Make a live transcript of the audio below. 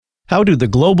How do the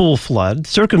global flood,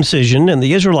 circumcision, and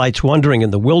the Israelites wandering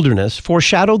in the wilderness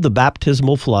foreshadow the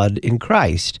baptismal flood in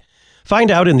Christ? Find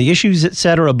out in the Issues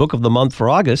Etc. Book of the Month for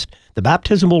August, The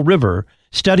Baptismal River,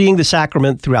 Studying the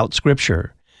Sacrament Throughout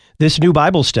Scripture. This new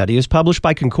Bible study is published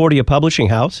by Concordia Publishing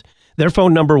House. Their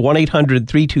phone number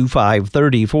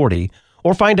 1-800-325-3040,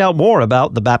 or find out more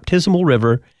about the Baptismal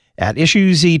River at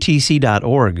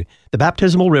issuesetc.org. The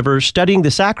Baptismal River, Studying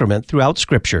the Sacrament Throughout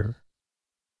Scripture.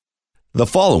 The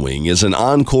following is an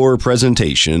encore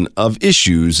presentation of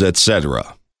Issues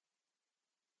Etc.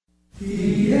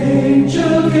 The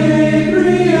angel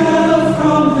Gabriel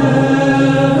from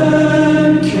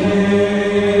heaven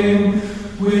came,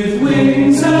 with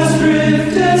wings as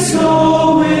drifted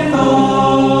snow, with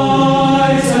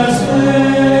eyes as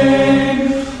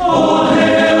flame. All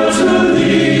hail to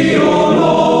thee, O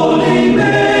lowly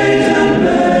maiden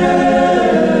Mary,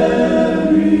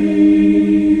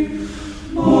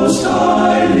 most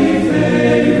highly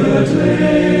favored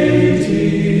lady,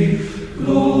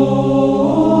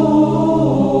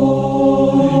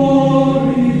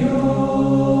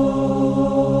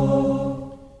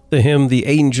 The hymn, The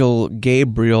Angel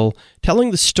Gabriel,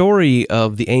 telling the story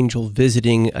of the angel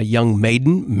visiting a young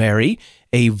maiden, Mary,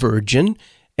 a virgin,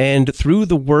 and through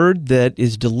the word that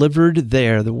is delivered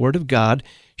there, the word of God,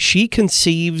 she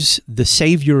conceives the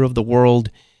Savior of the world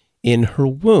in her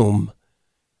womb.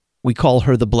 We call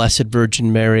her the Blessed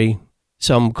Virgin Mary.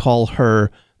 Some call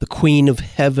her the Queen of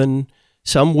Heaven.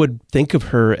 Some would think of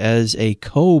her as a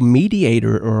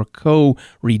co-mediator or a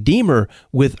co-redeemer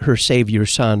with her Savior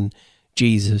Son,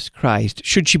 Jesus Christ.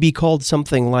 Should she be called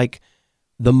something like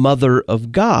the Mother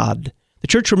of God? The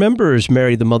Church remembers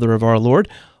Mary, the Mother of our Lord,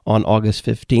 on August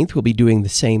 15th. We'll be doing the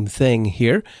same thing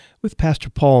here with Pastor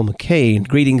Paul McCain.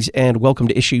 Greetings and welcome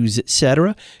to Issues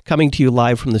Etc., coming to you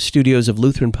live from the studios of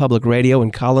Lutheran Public Radio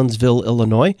in Collinsville,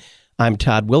 Illinois. I'm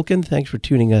Todd Wilkin. Thanks for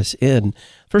tuning us in.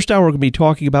 First hour, we're going to be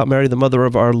talking about Mary, the Mother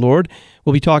of our Lord.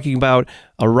 We'll be talking about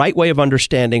a right way of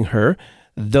understanding her,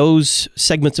 those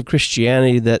segments of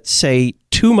Christianity that say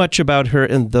too much about her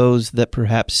and those that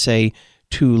perhaps say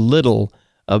too little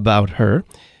about her.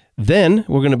 Then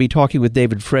we're going to be talking with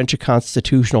David French, a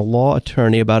constitutional law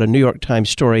attorney, about a New York Times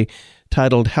story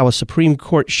titled How a Supreme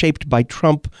Court Shaped by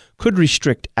Trump Could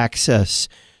Restrict Access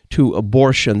to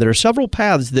Abortion. There are several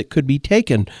paths that could be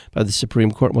taken by the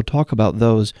Supreme Court. We'll talk about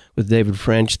those with David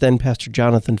French. Then Pastor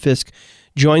Jonathan Fisk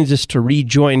joins us to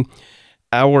rejoin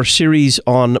our series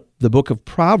on the book of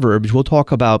Proverbs. We'll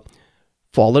talk about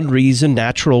fallen reason,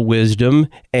 natural wisdom,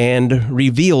 and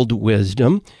revealed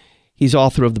wisdom. He's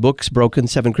author of the books Broken,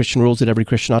 7 Christian Rules that Every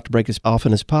Christian Ought to Break as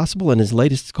Often as Possible, and his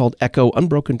latest is called Echo,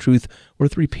 Unbroken Truth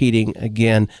Worth Repeating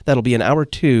Again. That'll be in hour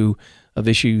 2 of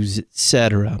Issues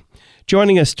Etc.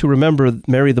 Joining us to remember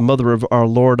Mary, the Mother of our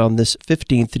Lord, on this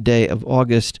 15th day of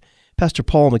August, Pastor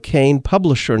Paul McCain,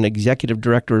 publisher and executive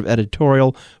director of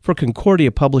editorial for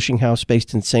Concordia Publishing House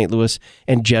based in St. Louis,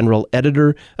 and general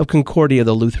editor of Concordia,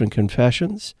 the Lutheran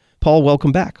Confessions. Paul,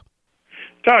 welcome back.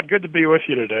 Todd, good to be with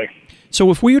you today. So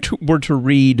if we were to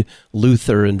read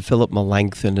Luther and Philip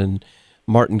Melanchthon and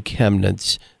Martin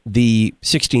Chemnitz, the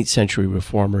 16th century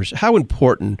reformers, how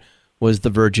important was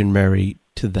the Virgin Mary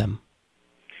to them?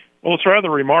 Well, it's rather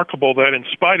remarkable that in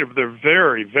spite of their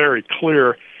very, very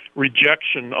clear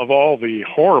rejection of all the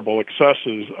horrible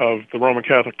excesses of the Roman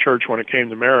Catholic Church when it came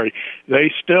to Mary,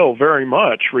 they still very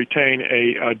much retain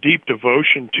a deep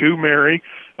devotion to Mary,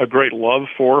 a great love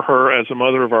for her as a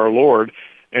Mother of our Lord,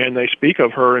 and they speak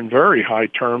of her in very high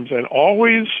terms and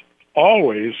always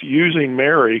using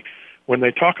Mary when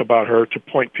they talk about her to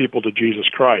point people to Jesus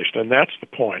Christ, and that's the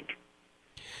point.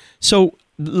 So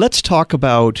let's talk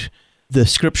about the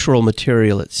scriptural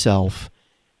material itself,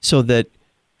 so that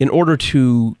in order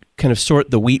to kind of sort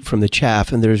the wheat from the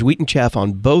chaff, and there's wheat and chaff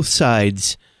on both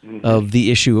sides of the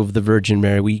issue of the Virgin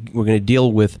Mary, we're going to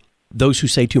deal with those who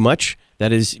say too much.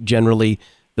 That is generally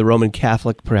the Roman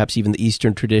Catholic, perhaps even the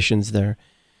Eastern traditions there.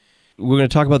 We're going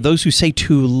to talk about those who say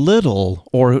too little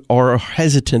or are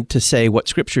hesitant to say what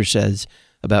Scripture says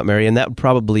about Mary, and that would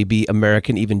probably be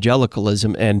American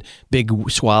evangelicalism and big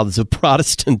swaths of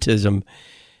Protestantism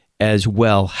as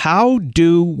well. How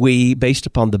do we, based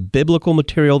upon the biblical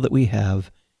material that we have,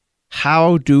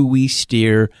 how do we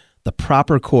steer the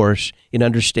proper course in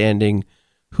understanding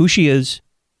who she is,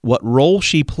 what role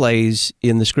she plays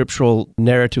in the scriptural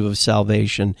narrative of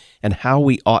salvation, and how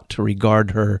we ought to regard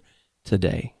her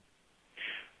today?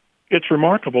 It's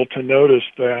remarkable to notice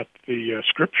that the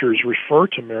scriptures refer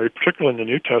to Mary, particularly in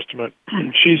the New Testament.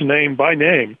 She's named by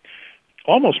name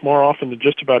almost more often than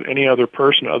just about any other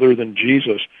person other than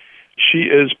Jesus. She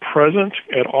is present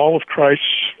at all of Christ's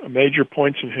major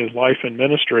points in his life and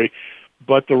ministry,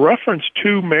 But the reference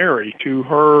to Mary, to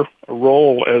her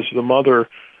role as the mother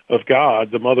of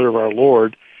God, the mother of our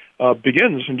Lord,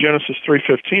 begins in Genesis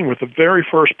 3:15 with the very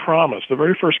first promise. The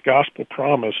very first gospel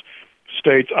promise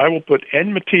states, I will put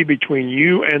enmity between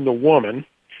you and the woman,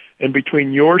 and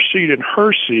between your seed and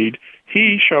her seed.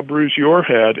 He shall bruise your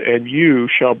head, and you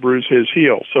shall bruise his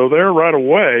heel. So there right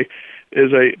away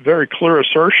is a very clear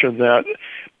assertion that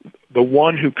the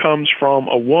one who comes from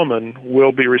a woman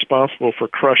will be responsible for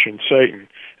crushing Satan.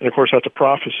 And of course, that's a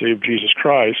prophecy of Jesus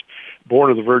Christ,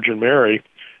 born of the Virgin Mary,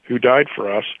 who died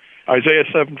for us. Isaiah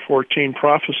 7:14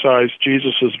 prophesies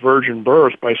Jesus' virgin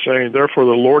birth by saying, therefore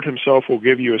the Lord himself will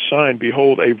give you a sign.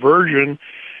 Behold, a virgin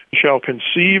shall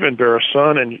conceive and bear a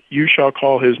son, and you shall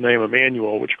call his name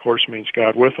Emmanuel, which of course means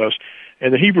God with us.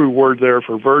 And the Hebrew word there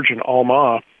for virgin,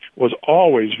 alma, was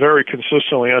always very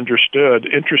consistently understood,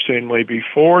 interestingly,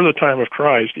 before the time of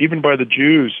Christ, even by the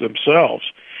Jews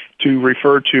themselves, to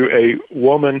refer to a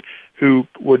woman who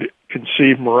would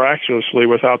conceive miraculously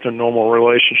without the normal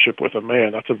relationship with a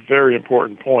man. That's a very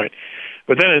important point.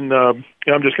 But then I'm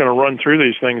just going to run through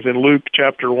these things. In Luke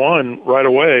chapter 1, right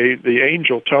away, the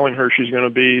angel telling her she's going to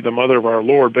be the mother of our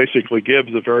Lord basically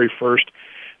gives the very first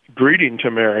greeting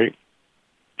to Mary.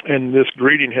 And this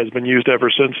greeting has been used ever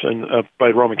since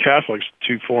by Roman Catholics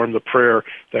to form the prayer,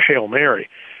 the Hail Mary,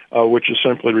 which is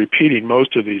simply repeating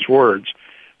most of these words.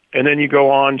 And then you go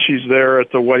on, she's there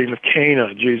at the wedding of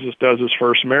Cana. Jesus does his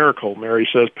first miracle. Mary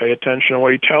says, pay attention to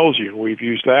what he tells you. We've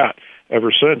used that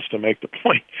ever since to make the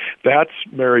point. That's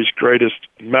Mary's greatest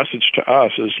message to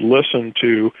us, is listen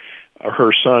to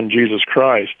her son, Jesus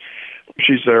Christ.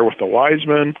 She's there with the wise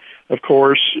men, of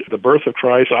course, the birth of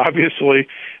Christ. Obviously,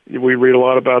 we read a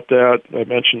lot about that. I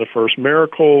mentioned the first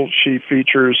miracle. She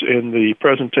features in the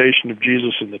presentation of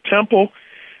Jesus in the temple.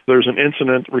 There's an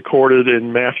incident recorded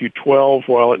in Matthew 12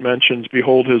 while it mentions,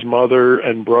 behold, his mother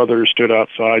and brothers stood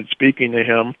outside speaking to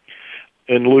him.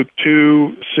 In Luke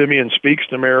 2, Simeon speaks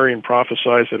to Mary and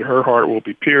prophesies that her heart will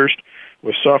be pierced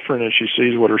with suffering as she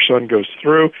sees what her son goes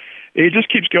through. It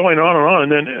just keeps going on and on.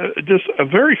 And then just a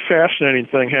very fascinating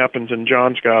thing happens in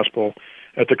John's Gospel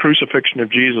at the crucifixion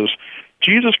of Jesus.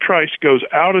 Jesus Christ goes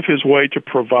out of his way to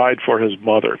provide for his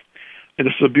mother. And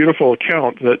this is a beautiful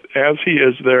account that as he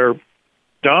is there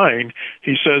dying,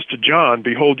 he says to John,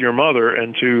 behold your mother,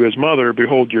 and to his mother,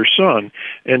 behold your son.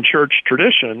 And church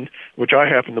tradition, which I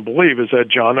happen to believe, is that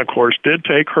John, of course, did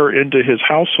take her into his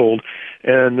household,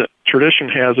 and tradition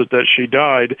has it that she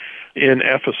died in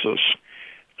Ephesus.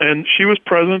 And she was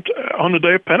present on the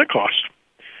day of Pentecost.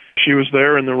 She was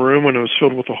there in the room when it was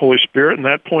filled with the Holy Spirit, and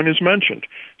that point is mentioned.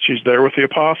 She's there with the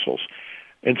apostles.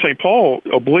 And St. Paul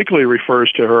obliquely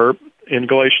refers to her in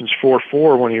Galatians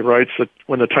 4:4 when he writes that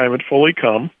when the time had fully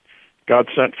come, God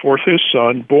sent forth his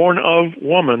son, born of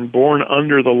woman, born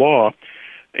under the law.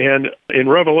 And in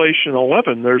Revelation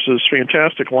 11, there's this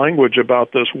fantastic language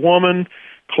about this woman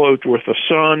clothed with a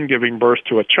son, giving birth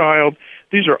to a child.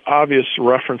 These are obvious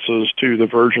references to the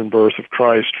virgin birth of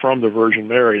Christ from the Virgin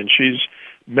Mary, and she's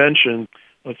mentioned,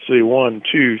 at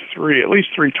least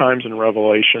three times in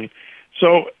Revelation.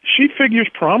 So she figures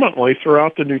prominently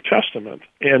throughout the New Testament,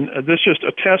 and this just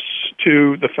attests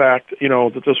to the fact,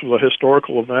 that this was a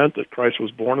historical event, that Christ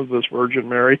was born of this Virgin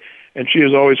Mary, and she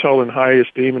is always held in high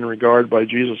esteem and regard by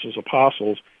Jesus'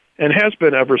 apostles, and has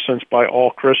been ever since by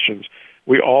all Christians.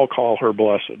 We all call her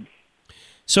blessed.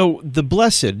 So the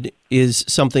blessed is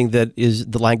something that is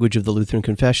the language of the Lutheran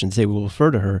confessions. They will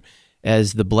refer to her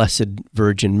as the Blessed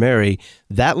Virgin Mary.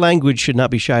 That language should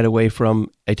not be shied away from,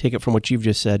 I take it from what you've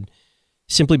just said,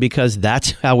 simply because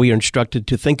that's how we are instructed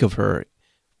to think of her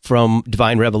from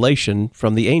divine revelation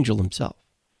from the angel himself.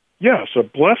 Yes,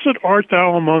 blessed art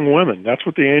thou among women. That's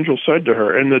what the angel said to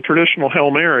her. And the traditional Hail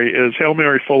Mary is, Hail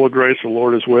Mary, full of grace, the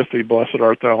Lord is with thee. Blessed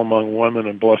art thou among women,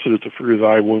 and blessed is the fruit of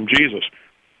thy womb, Jesus.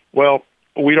 Well,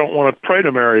 we don't want to pray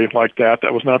to Mary like that.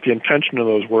 That was not the intention of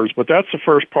those words, but that's the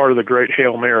first part of the great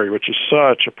Hail Mary, which is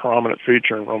such a prominent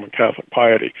feature in Roman Catholic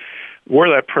piety. Where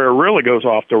that prayer really goes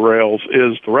off the rails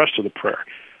is the rest of the prayer.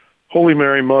 Holy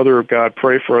Mary, Mother of God,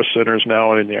 pray for us sinners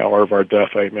now and in the hour of our death.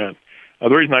 Amen. The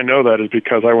reason I know that is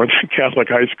because I went to Catholic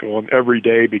high school, and every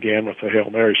day began with the Hail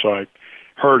Mary, so I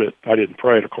heard it. I didn't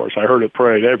pray it, of course. I heard it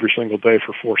prayed every single day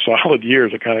for 4 solid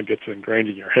years. It kind of gets ingrained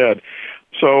in your head.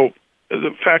 So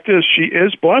the fact is, she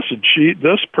is blessed.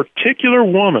 This particular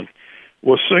woman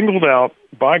was singled out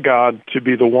by God to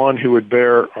be the one who would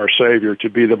bear our Savior, to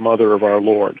be the mother of our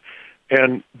Lord.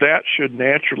 And that should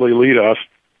naturally lead us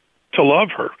to love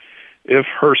her. If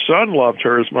her son loved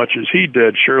her as much as he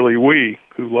did, surely we,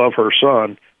 who love her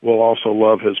son, will also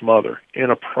love his mother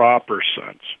in a proper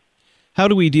sense. How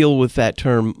do we deal with that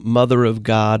term, Mother of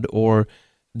God, or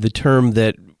the term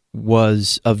that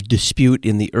was of dispute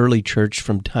in the early church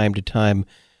from time to time,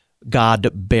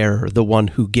 God-bearer, the one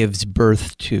who gives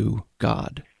birth to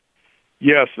God.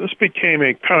 Yes, this became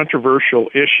a controversial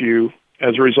issue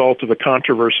as a result of a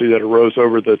controversy that arose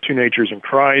over the two natures in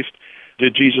Christ.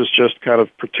 Did Jesus just kind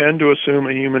of pretend to assume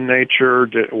a human nature?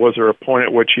 Was there a point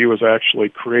at which he was actually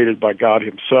created by God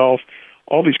himself?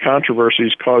 All these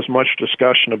controversies caused much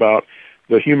discussion about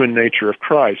the human nature of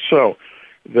Christ. So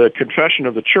the confession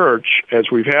of the church,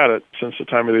 as we've had it since the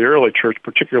time of the early church,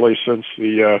 particularly since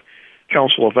the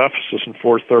Council of Ephesus in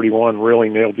 431 really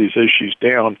nailed these issues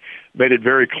down, made it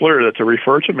very clear that to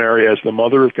refer to Mary as the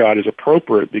Mother of God is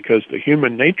appropriate because the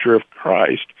human nature of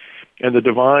Christ and the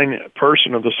divine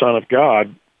person of the Son of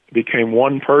God became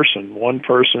one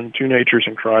person, two natures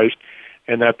in Christ,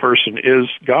 and that person is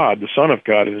God, the Son of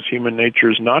God, and his human nature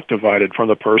is not divided from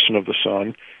the person of the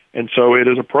Son, and so it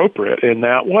is appropriate in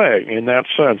that way, in that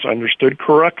sense, understood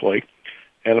correctly.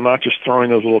 And I'm not just throwing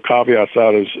those little caveats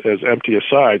out as empty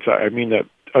asides. I mean that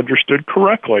understood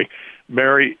correctly,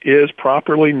 Mary is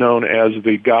properly known as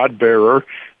the God-bearer,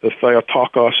 the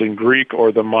Theotokos in Greek,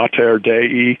 or the Mater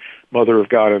Dei, Mother of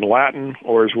God in Latin,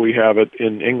 or as we have it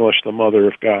in English, the Mother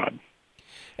of God.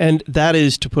 And that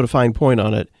is, to put a fine point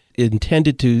on it,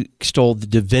 intended to extol the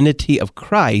divinity of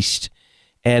Christ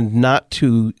and not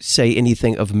to say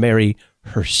anything of Mary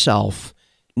herself,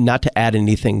 not to add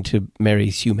anything to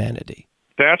Mary's humanity.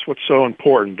 That's what's so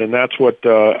important, and that's what,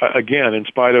 again, in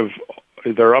spite of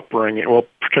their upbringing, well,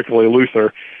 particularly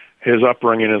Luther, his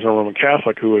upbringing as a Roman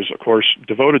Catholic, who is, of course,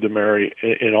 devoted to Mary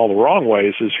in all the wrong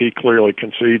ways, as he clearly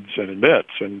concedes and admits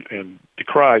and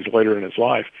decries later in his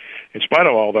life. In spite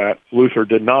of all that, Luther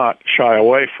did not shy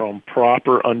away from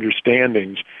proper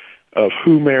understandings of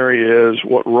who Mary is,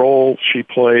 what role she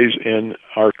plays in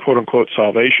our quote-unquote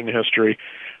salvation history.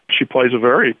 She plays a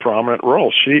very prominent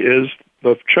role. She is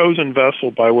the chosen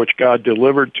vessel by which God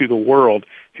delivered to the world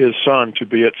his Son to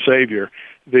be its Savior,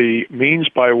 the means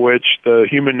by which the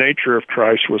human nature of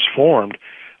Christ was formed,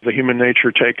 the human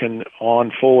nature taken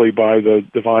on fully by the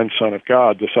divine Son of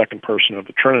God, the second person of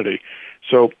the Trinity.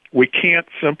 So we can't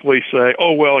simply say,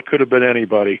 oh, well, it could have been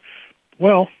anybody.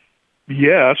 Well,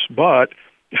 yes, but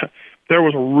there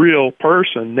was a real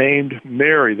person named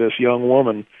Mary, this young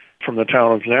woman from the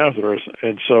town of Nazareth.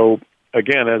 And so,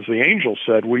 again, as the angel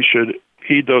said, we should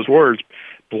heed those words.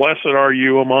 Blessed are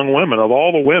you among women. Of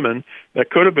all the women that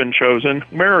could have been chosen,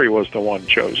 Mary was the one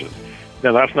chosen.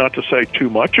 Now, that's not to say too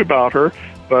much about her,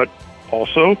 but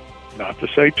also not to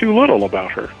say too little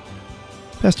about her.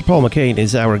 Pastor Paul McCain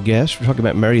is our guest. We're talking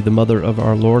about Mary, the Mother of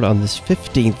our Lord, on this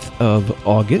 15th of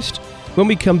August. When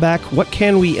we come back, what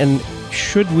can we and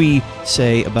should we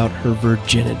say about her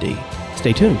virginity?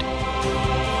 Stay tuned.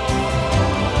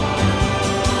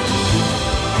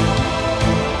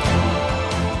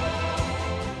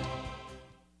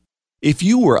 If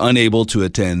you were unable to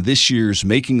attend this year's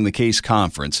Making the Case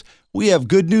conference, we have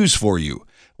good news for you.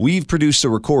 We've produced a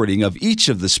recording of each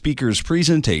of the speakers'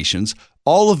 presentations,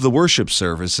 all of the worship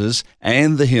services,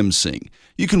 and the hymn sing.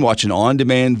 You can watch an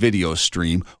on-demand video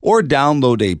stream or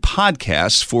download a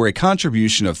podcast for a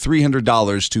contribution of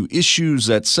 $300 to Issues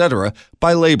Etc.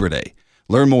 by Labor Day.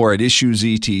 Learn more at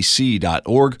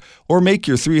issuesetc.org or make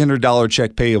your $300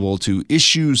 check payable to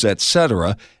Issues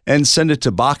Etc. and send it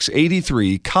to Box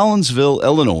 83, Collinsville,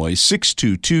 Illinois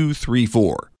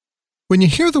 62234. When you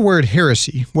hear the word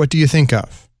heresy, what do you think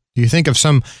of? Do you think of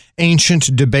some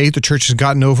ancient debate the church has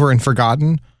gotten over and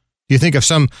forgotten? Do you think of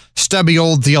some stubby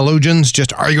old theologians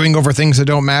just arguing over things that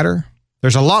don't matter?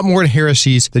 There's a lot more to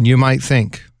heresies than you might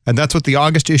think. And that's what the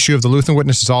August issue of the Lutheran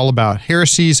Witness is all about.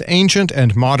 Heresies, ancient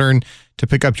and modern. To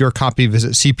pick up your copy,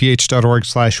 visit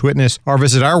cph.org/witness or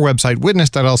visit our website,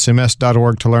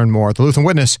 witness.lcms.org, to learn more. The Lutheran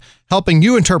Witness, helping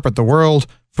you interpret the world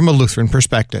from a Lutheran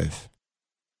perspective.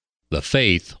 The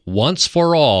faith, once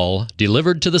for all,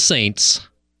 delivered to the saints.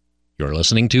 You're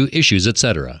listening to Issues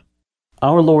Etc.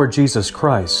 Our Lord Jesus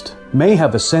Christ may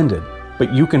have ascended,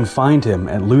 but you can find him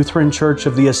at Lutheran Church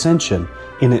of the Ascension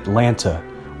in Atlanta,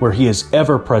 where he is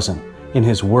ever present in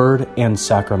his word and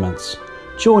sacraments.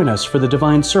 Join us for the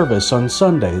divine service on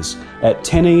Sundays at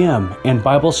 10 a.m. and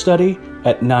Bible study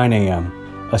at 9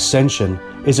 a.m. Ascension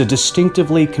is a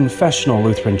distinctively confessional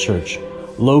Lutheran church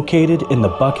located in the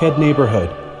Buckhead neighborhood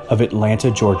of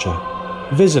Atlanta, Georgia.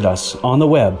 Visit us on the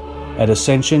web at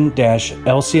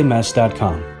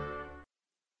ascension-lcms.com.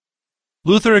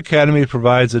 Luther Academy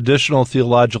provides additional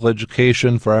theological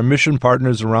education for our mission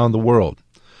partners around the world,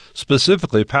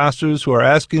 specifically pastors who are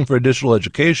asking for additional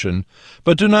education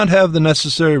but do not have the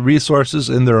necessary resources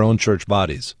in their own church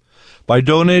bodies. By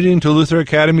donating to Luther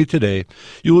Academy today,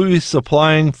 you will be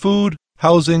supplying food,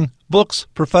 housing, books,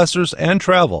 professors, and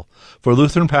travel for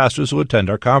Lutheran pastors who attend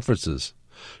our conferences.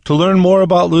 To learn more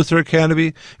about Luther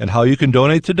Academy and how you can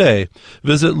donate today,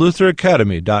 visit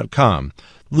lutheracademy.com.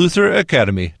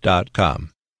 lutheracademy.com.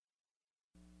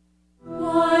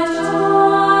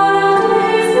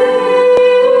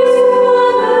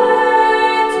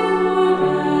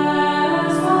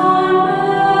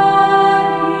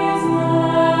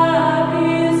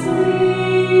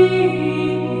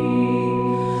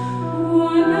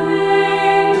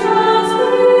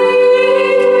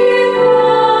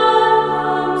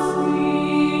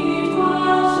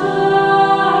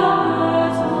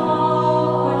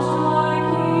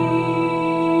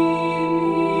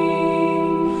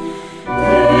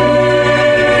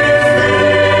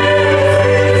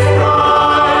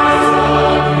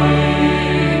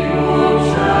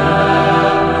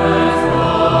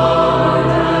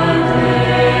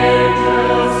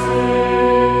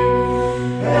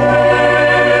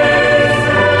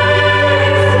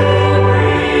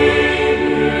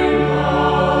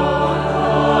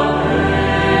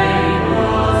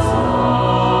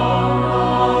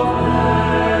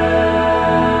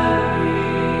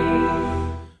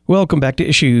 Welcome back to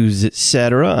Issues,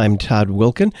 Etc. I'm Todd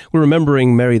Wilkin. We're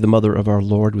remembering Mary, the Mother of our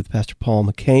Lord, with Pastor Paul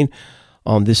McCain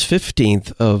on this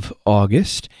 15th of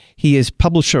August. He is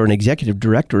publisher and executive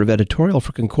director of editorial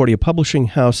for Concordia Publishing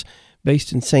House,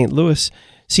 based in St. Louis.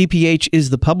 CPH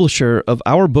is the publisher of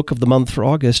our book of the month for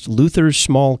August, Luther's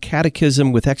Small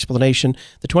Catechism with Explanation,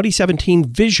 the 2017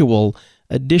 visual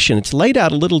edition. It's laid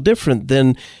out a little different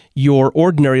than your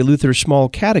ordinary Luther's Small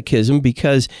Catechism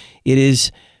because it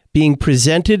is being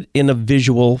presented in a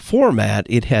visual format.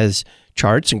 It has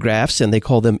charts and graphs, and they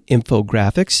call them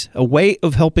infographics, a way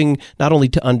of helping not only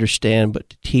to understand, but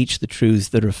to teach the truths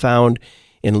that are found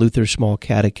in Luther's Small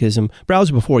Catechism.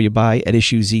 Browse before you buy at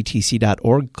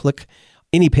issuesetc.org. Click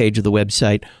any page of the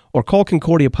website, or call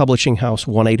Concordia Publishing House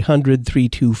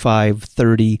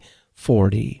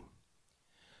 1-800-325-3040.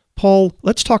 Paul,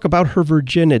 let's talk about her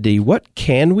virginity. What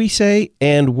can we say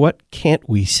and what can't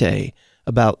we say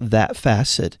about that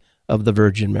facet of the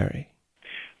Virgin Mary?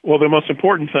 Well, the most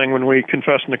important thing when we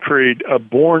confess in the Creed,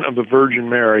 born of the Virgin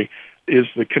Mary, is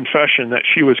the confession that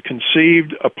she was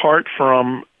conceived apart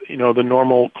from, the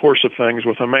normal course of things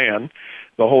with a man.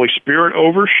 The Holy Spirit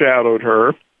overshadowed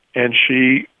her, and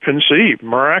she conceived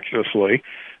miraculously.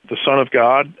 The Son of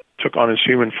God took on his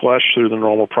human flesh through the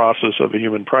normal process of a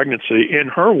human pregnancy in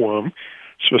her womb,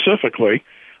 specifically,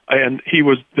 and he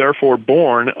was therefore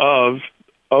born of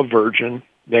a virgin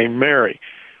named Mary.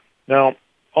 Now,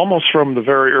 almost from the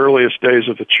very earliest days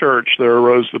of the church, there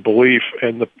arose the belief,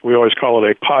 and we always call it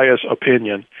a pious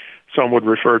opinion. Some would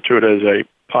refer to it as a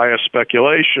pious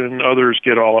speculation. Others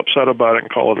get all upset about it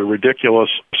and call it a ridiculous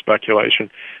speculation,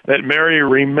 that Mary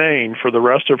remained for the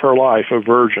rest of her life a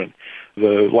virgin.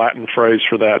 The Latin phrase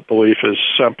for that belief is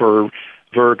semper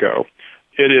virgo.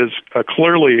 It is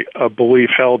clearly a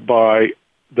belief held by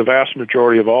the vast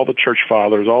majority of all the church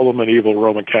fathers, all the medieval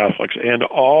Roman Catholics, and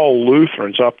all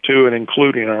Lutherans, up to and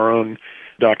including our own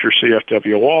Dr.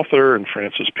 C.F.W. Walther and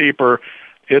Francis Pieper.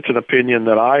 It's an opinion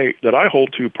that I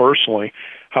hold to personally.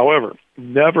 However,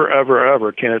 never, ever,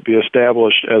 ever can it be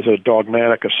established as a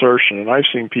dogmatic assertion. And I've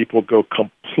seen people go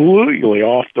completely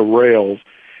off the rails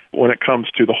when it comes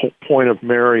to the whole point of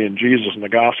Mary and Jesus and the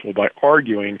gospel by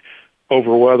arguing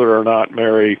over whether or not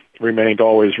Mary remained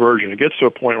always virgin. It gets to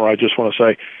a point where I just want to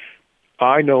say,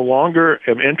 I no longer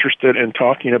am interested in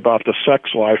talking about the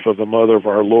sex life of the mother of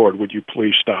our Lord. Would you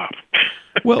please stop?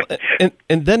 Well,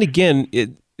 and then again,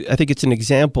 I think it's an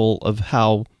example of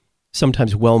how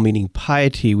sometimes well-meaning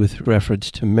piety with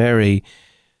reference to Mary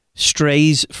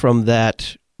strays from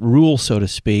that rule, so to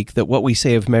speak, that what we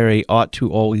say of Mary ought to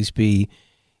always be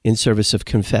in service of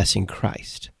confessing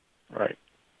Christ. Right.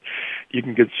 You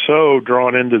can get so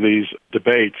drawn into these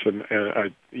debates, and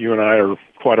you and I are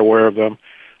quite aware of them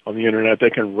on the internet. They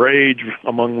can rage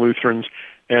among Lutherans.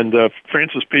 And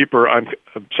Francis Pieper, I'm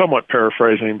somewhat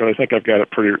paraphrasing, but I think I've got it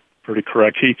pretty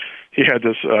correct. He had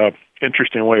this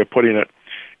interesting way of putting it.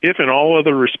 If in all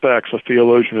other respects a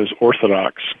theologian is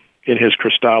orthodox in his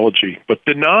Christology, but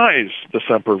denies the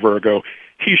Semper Virgo,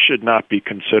 he should not be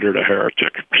considered a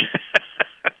heretic.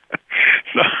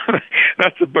 So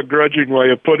that's a begrudging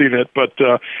way of putting it, but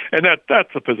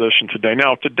that's the position today.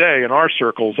 Now, today in our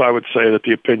circles, I would say that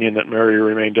the opinion that Mary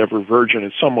remained ever virgin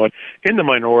is somewhat in the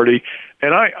minority,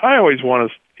 and I always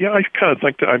want to, I kind of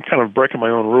think that I'm kind of breaking my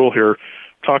own rule here,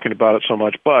 talking about it so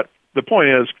much. But the point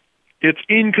is, it's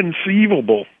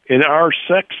inconceivable in our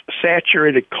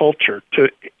sex-saturated culture to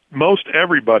most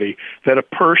everybody that a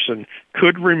person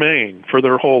could remain for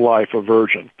their whole life a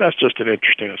virgin. That's just an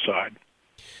interesting aside.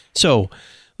 So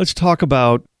Let's talk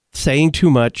about saying too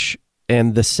much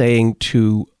and the saying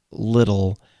too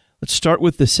little. Let's start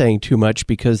with the saying too much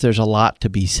because there's a lot to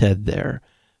be said there.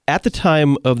 At the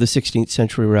time of the 16th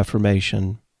century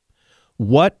Reformation,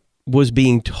 what was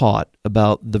being taught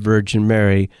about the Virgin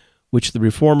Mary, which the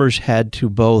Reformers had to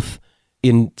both,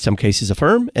 in some cases,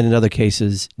 affirm and in other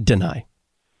cases, deny?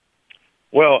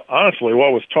 Well, honestly,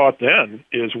 what was taught then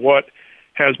is what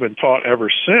has been taught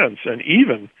ever since, and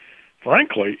even,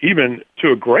 frankly, even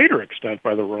to a greater extent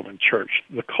by the Roman Church.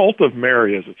 The cult of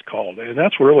Mary, as it's called, and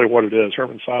that's really what it is.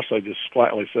 Herman Sasse just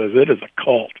flatly says it is a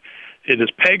cult. It is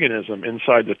paganism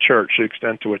inside the church, the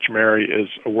extent to which Mary is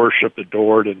worshipped,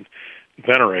 adored, and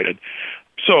venerated.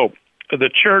 So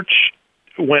the church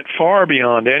went far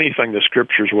beyond anything the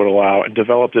scriptures would allow and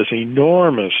developed this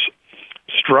enormous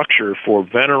structure for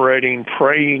venerating,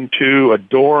 praying to,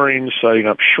 adoring, setting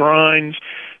up shrines.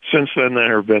 Since then,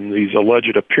 there have been these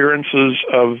alleged appearances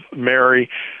of Mary,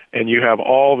 and you have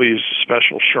all these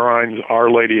special shrines,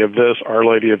 Our Lady of this, Our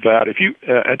Lady of that. If you,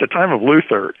 at the time of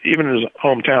Luther, even in his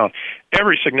hometown,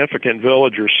 every significant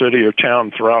village or city or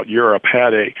town throughout Europe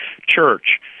had a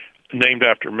church named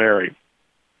after Mary.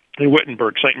 In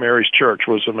Wittenberg, St. Mary's Church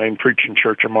was the main preaching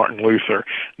church of Martin Luther.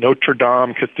 Notre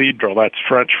Dame Cathedral, that's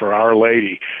French for Our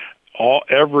Lady.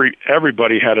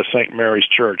 Everybody had a St. Mary's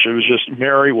Church. It was just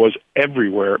Mary was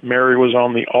everywhere. Mary was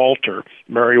on the altar.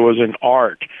 Mary was in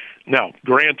art. Now,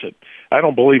 granted, I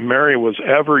don't believe Mary was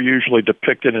ever usually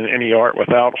depicted in any art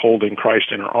without holding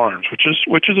Christ in her arms, which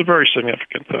is a very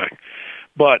significant thing.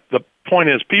 But the point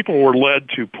is, people were led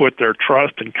to put their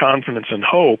trust and confidence and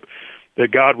hope that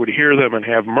God would hear them and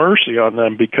have mercy on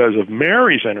them because of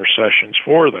Mary's intercessions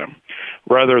for them,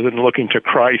 rather than looking to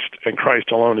Christ and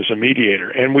Christ alone as a mediator.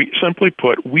 And we simply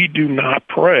put, we do not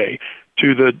pray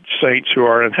to the saints who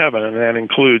are in heaven, and that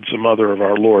includes the mother of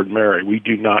our Lord, Mary. We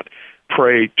do not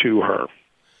pray to her.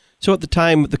 So at the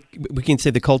time, we can say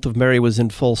the cult of Mary was in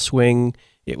full swing.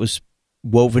 It was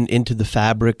woven into the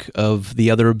fabric of the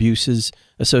other abuses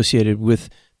associated with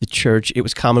the church. It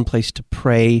was commonplace to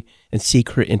pray and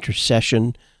seek her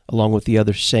intercession along with the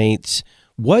other saints.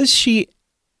 Was she,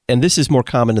 and this is more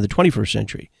common in the 21st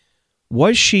century,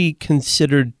 was she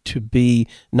considered to be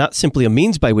not simply a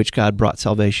means by which God brought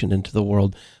salvation into the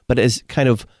world, but as kind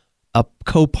of a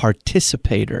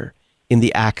co-participator in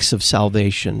the acts of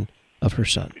salvation of her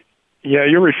son? Yeah,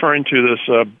 you're referring to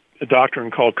this doctrine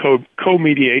called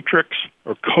co-mediatrix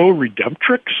or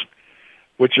co-redemptrix,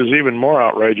 which is even more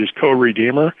outrageous,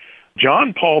 co-redeemer.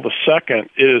 John Paul II, it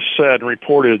is said and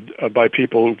reported by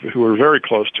people who were very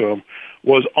close to him,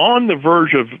 was on the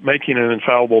verge of making an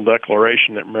infallible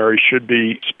declaration that Mary should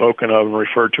be spoken of and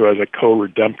referred to as a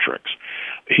co-redemptrix.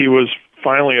 He was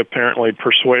finally apparently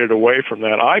persuaded away from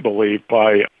that, I believe,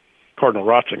 by Cardinal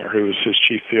Ratzinger, who was his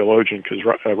chief theologian, because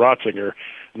Ratzinger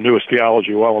knew his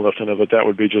theology well enough to know that that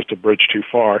would be just a bridge too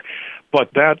far.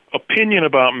 But that opinion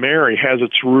about Mary has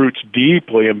its roots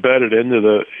deeply embedded in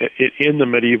the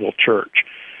medieval church.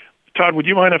 Todd, would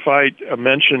you mind if I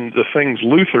mention the things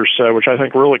Luther said, which I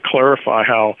think really clarify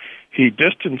how he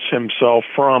distanced himself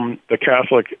from the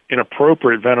Catholic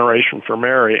inappropriate veneration for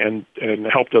Mary and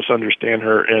helped us understand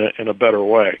her in a better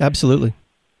way? Absolutely.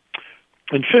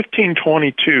 In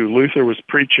 1522, Luther was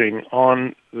preaching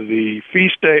on the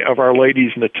feast day of Our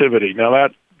Lady's Nativity. Now,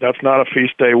 that's not a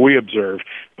feast day we observe,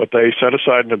 but they set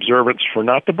aside an observance for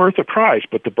not the birth of Christ,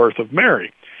 but the birth of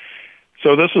Mary.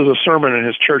 So this is a sermon in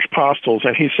his church apostles,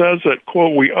 and he says that,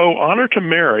 quote, "We owe honor to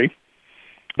Mary,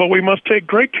 but we must take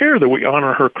great care that we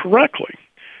honor her correctly.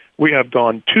 We have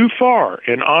gone too far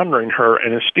in honoring her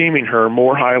and esteeming her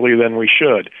more highly than we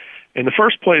should. In the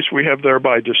first place, we have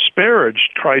thereby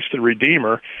disparaged Christ the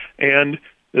Redeemer, and,"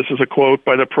 this is a quote,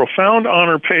 "by the profound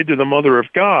honor paid to the Mother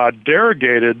of God,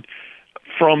 derogated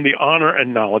from the honor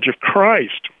and knowledge of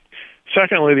Christ.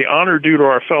 Secondly, the honor due to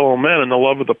our fellow men and the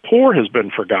love of the poor has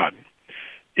been forgotten.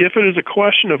 If it is a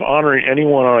question of honoring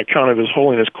anyone on account of his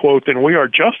holiness, quote, then we are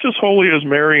just as holy as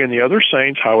Mary and the other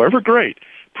saints, however great,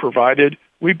 provided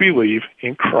we believe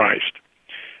in Christ."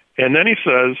 And then he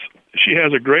says, "She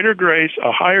has a greater grace,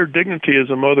 a higher dignity as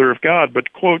a mother of God,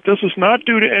 but, quote, this is not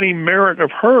due to any merit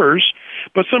of hers,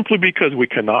 but simply because we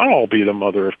cannot all be the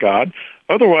mother of God.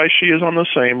 Otherwise, she is on the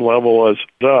same level as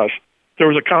us." There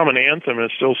was a common anthem, and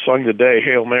it's still sung today,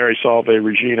 Hail Mary, Salve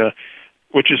Regina,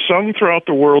 which is sung throughout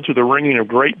the world to the ringing of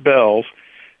great bells.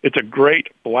 It's a great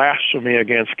blasphemy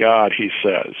against God, he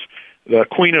says. The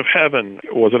Queen of Heaven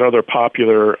was another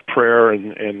popular prayer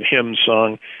and hymn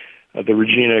sung. The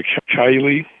Regina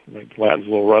Caeli, Latin's a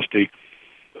little rusty.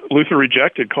 Luther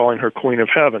rejected calling her Queen of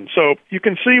Heaven. So you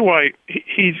can see why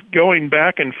he's going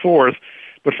back and forth.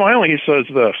 But finally he says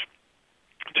this,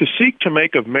 to seek to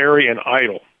make of Mary an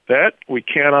idol. That we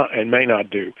cannot and may not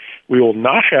do. We will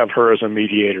not have her as a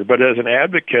mediator, but as an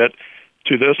advocate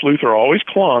to this Luther always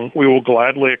clung, we will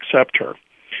gladly accept her.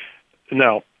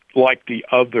 Now, like the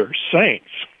other saints,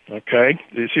 okay?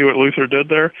 Do you see what Luther did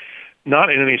there?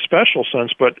 Not in any special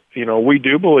sense, but, we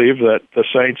do believe that the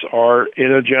saints are,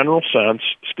 in a general sense,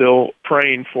 still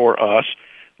praying for us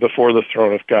before the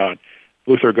throne of God.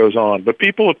 Luther goes on, but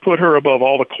people have put her above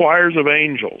all the choirs of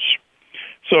angels.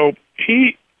 So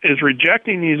he is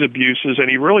rejecting these abuses, and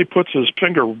he really puts his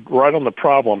finger right on the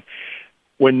problem.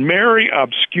 When Mary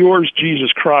obscures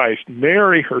Jesus Christ,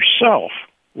 Mary herself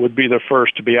would be the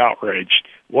first to be outraged.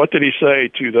 What did he say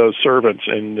to those servants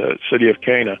in the city of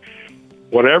Cana?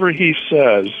 Whatever he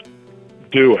says,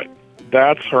 do it.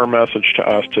 That's her message to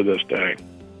us to this day.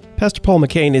 Pastor Paul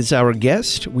McCain is our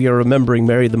guest. We are remembering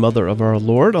Mary, the Mother of our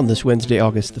Lord, on this Wednesday,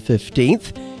 August the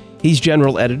 15th. He's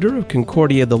general editor of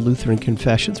Concordia, the Lutheran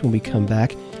Confessions, when we come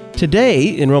back. Today,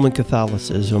 in Roman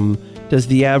Catholicism, does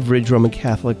the average Roman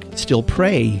Catholic still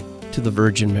pray to the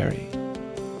Virgin Mary?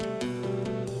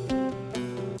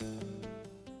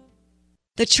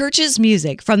 The Church's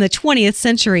music from the 20th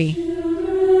century.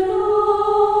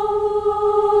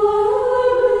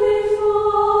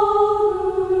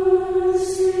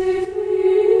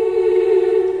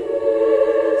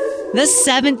 The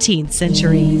 17th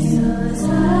century.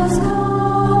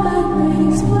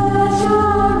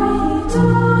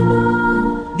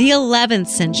 The 11th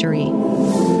century.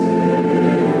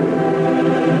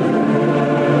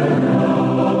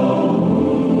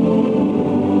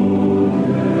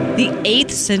 The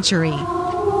 8th century.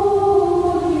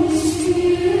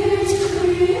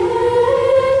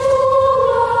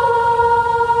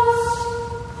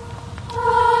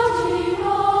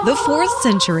 The 4th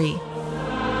century.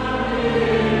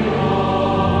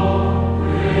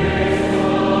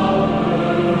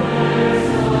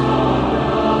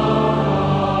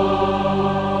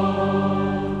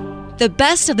 The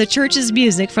best of the Church's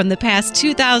music from the past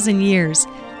 2,000 years.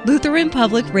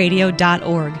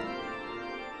 LutheranPublicRadio.org.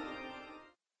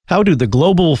 How do the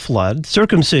global flood,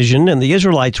 circumcision, and the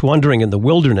Israelites wandering in the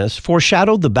wilderness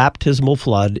foreshadow the baptismal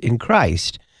flood in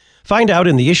Christ? Find out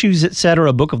in the Issues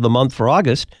Etc. book of the month for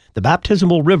August, The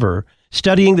Baptismal River,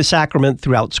 Studying the Sacrament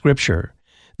Throughout Scripture.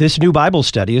 This new Bible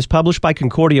study is published by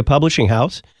Concordia Publishing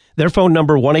House. Their phone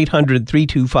number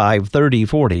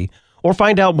 1-800-325-3040, or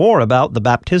find out more about the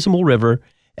Baptismal River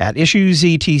at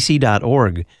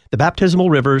issuesetc.org. The Baptismal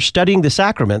River, Studying the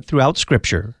Sacrament Throughout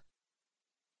Scripture.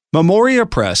 Memoria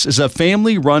Press is a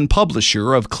family-run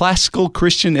publisher of classical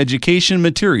Christian education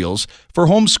materials for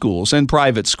homeschools and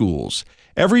private schools.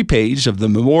 Every page of the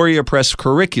Memoria Press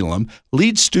curriculum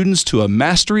leads students to a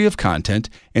mastery of content,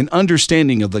 an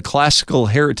understanding of the classical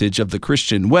heritage of the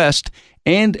Christian West,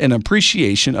 and an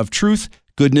appreciation of truth,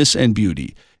 goodness, and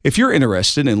beauty. If you're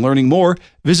interested in learning more,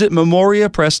 visit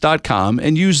memoriapress.com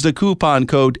and use the coupon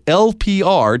code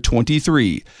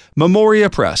LPR23. Memoria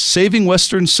Press, saving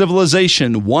Western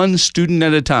civilization one student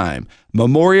at a time.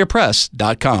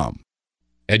 memoriapress.com.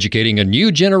 Educating a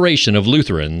new generation of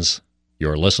Lutherans.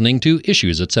 You're listening to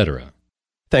Issues Etc.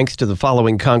 Thanks to the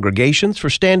following congregations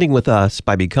for standing with us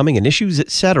by becoming an Issues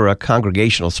Etc.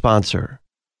 congregational sponsor: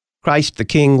 Christ the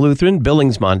King Lutheran,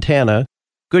 Billings, Montana;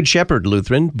 Good Shepherd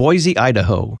Lutheran, Boise,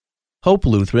 Idaho; Hope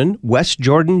Lutheran, West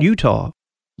Jordan, Utah;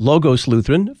 Logos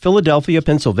Lutheran, Philadelphia,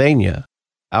 Pennsylvania;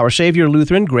 Our Savior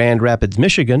Lutheran, Grand Rapids,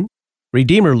 Michigan;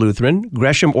 Redeemer Lutheran,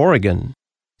 Gresham, Oregon;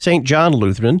 St. John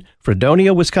Lutheran,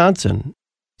 Fredonia, Wisconsin;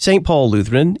 St. Paul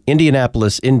Lutheran,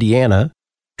 Indianapolis, Indiana;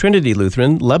 Trinity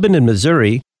Lutheran, Lebanon,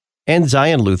 Missouri; and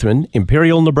Zion Lutheran,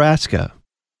 Imperial, Nebraska.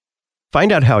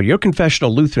 Find out how your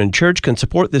confessional Lutheran church can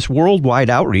support this worldwide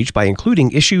outreach by including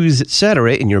Issues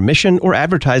Etc. in your mission or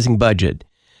advertising budget.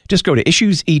 Just go to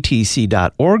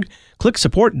issuesetc.org, click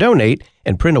Support Donate,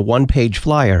 and print a one-page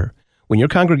flyer. When your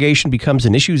congregation becomes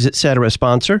an Issues Etc.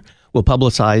 sponsor, we'll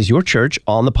publicize your church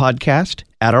on the podcast,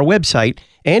 at our website,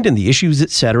 and in the Issues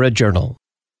Etc. Journal.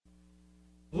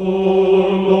 O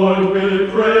Lord, we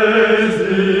praise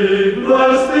thee,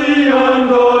 bless thee,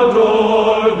 and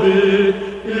adore thee.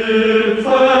 In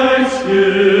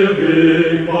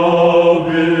thanksgiving bow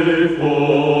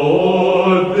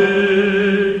before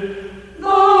thee.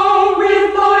 Thou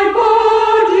with thy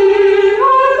body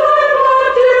and thy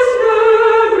blood didst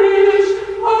nourish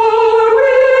our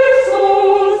weak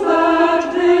souls that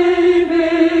they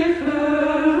may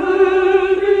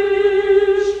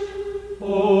perish. O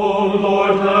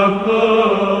Lord, have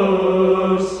mercy.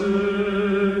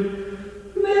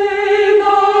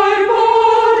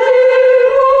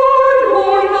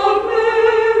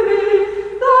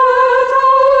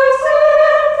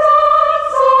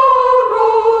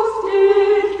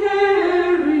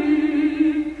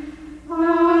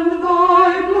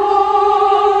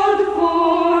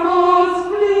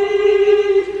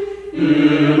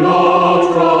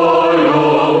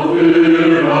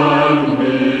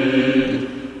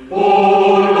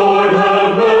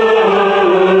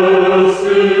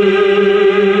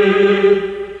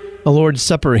 Lord's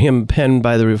Supper hymn penned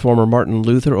by the reformer Martin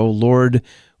Luther, O Lord,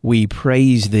 we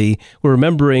praise thee. We're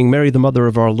remembering Mary, the Mother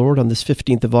of our Lord, on this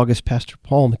 15th of August. Pastor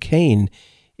Paul McCain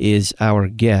is our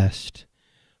guest.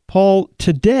 Paul,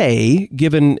 today,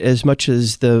 given as much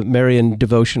as the Marian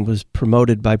devotion was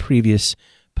promoted by previous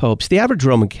popes, the average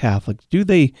Roman Catholic, do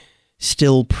they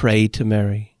still pray to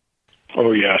Mary?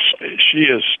 Oh, yes. She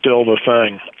is still the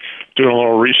thing. Doing a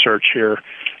little research here,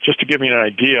 just to give you an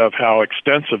idea of how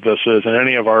extensive this is, and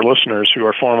any of our listeners who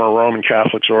are former Roman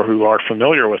Catholics or who are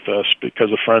familiar with this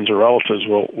because of friends or relatives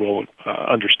will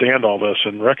understand all this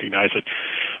and recognize it.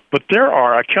 But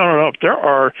I counted up, there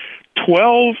are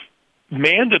 12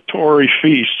 mandatory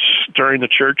feasts during the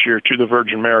church year to the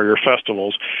Virgin Mary, or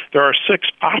festivals. There are 6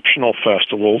 optional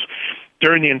festivals.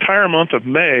 During the entire month of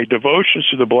May, devotions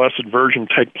to the Blessed Virgin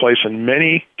take place in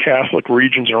many Catholic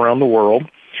regions around the world.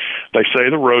 They say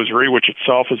the Rosary, which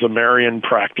itself is a Marian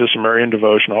practice, a Marian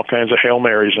devotion, all kinds of Hail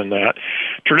Marys in that.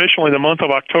 Traditionally, the month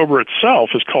of October itself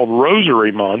is called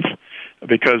Rosary Month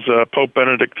because Pope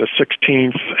Benedict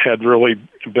XVI had really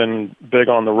been big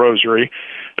on the Rosary.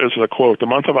 This is a quote: "The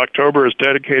month of October is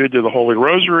dedicated to the Holy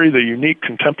Rosary, the unique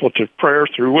contemplative prayer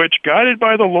through which, guided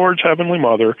by the Lord's Heavenly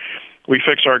Mother, we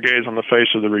fix our gaze on the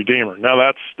face of the Redeemer."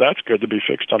 Now, that's good to be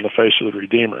fixed on the face of the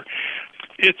Redeemer.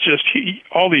 It's just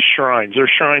all these shrines.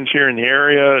 There's shrines here in the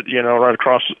area, right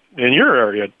across in your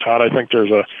area, Todd. I think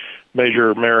there's a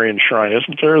major Marian shrine,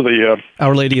 isn't there?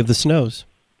 Our Lady of the Snows.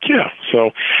 Yeah.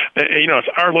 So, it's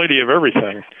Our Lady of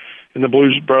everything. In the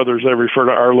Blues Brothers, they refer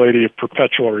to Our Lady of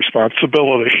Perpetual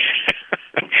Responsibility.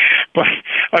 But,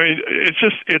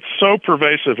 it's so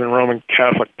pervasive in Roman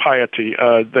Catholic piety.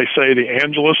 They say the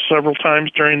Angelus several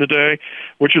times during the day,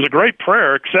 which is a great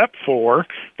prayer, except for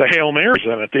the Hail Marys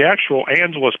in it. The actual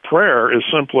Angelus prayer is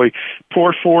simply,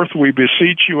 "Pour forth, we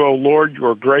beseech you, O Lord,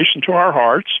 your grace into our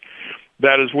hearts,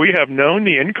 that as we have known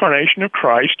the incarnation of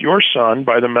Christ, your Son,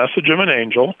 by the message of an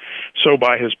angel, so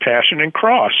by his passion and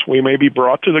cross, we may be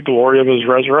brought to the glory of his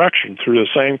resurrection through the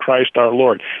same Christ our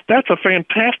Lord." That's a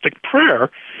fantastic prayer,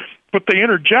 but they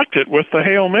interject it with the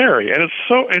Hail Mary, and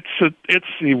it's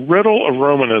the riddle of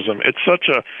Romanism. It's such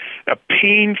a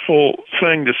painful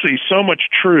thing to see so much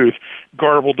truth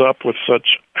garbled up with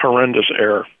such horrendous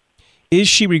error. Is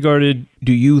she regarded,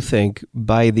 do you think,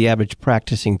 by the average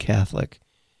practicing Catholic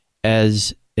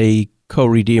as a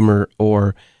co-redeemer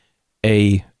or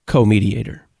a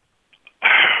co-mediator?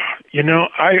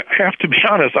 I have to be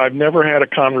honest, I've never had a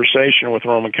conversation with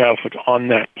Roman Catholics on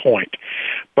that point.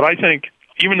 But I think,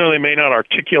 even though they may not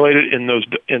articulate it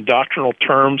in doctrinal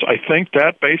terms, I think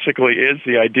that basically is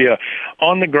the idea.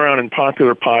 On the ground in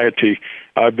popular piety,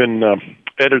 I've been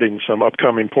editing some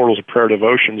upcoming Portals of Prayer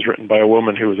devotions written by a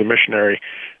woman who was a missionary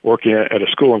working at a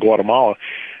school in Guatemala.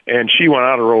 And she went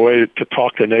out of her way to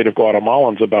talk to native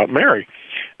Guatemalans about Mary.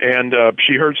 And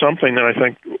she heard something that I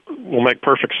think will make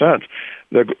perfect sense.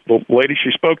 The lady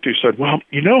she spoke to said, "Well,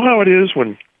 you know how it is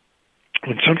when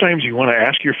sometimes you want to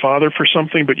ask your father for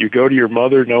something, but you go to your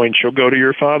mother knowing she'll go to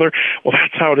your father? Well,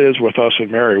 that's how it is with us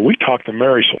and Mary. We talk to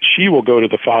Mary, so she will go to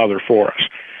the Father for us."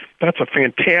 That's a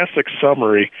fantastic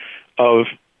summary of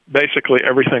basically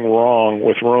everything wrong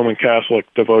with Roman Catholic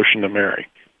devotion to Mary.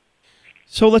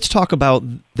 So let's talk about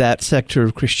that sector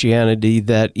of Christianity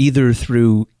that either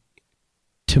through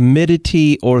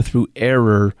timidity or through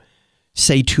error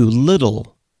say too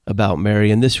little about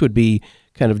Mary, and this would be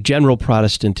kind of general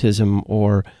Protestantism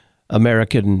or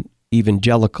American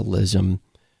evangelicalism.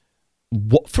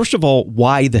 First of all,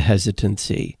 why the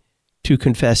hesitancy to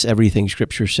confess everything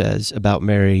Scripture says about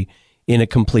Mary in a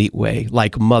complete way,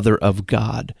 like Mother of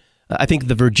God? I think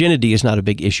the virginity is not a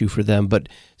big issue for them, but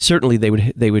certainly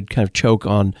they would kind of choke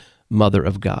on Mother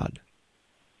of God.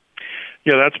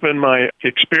 Yeah, that's been my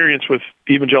experience with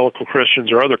evangelical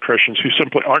Christians or other Christians who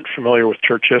simply aren't familiar with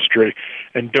church history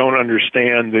and don't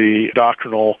understand the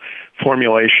doctrinal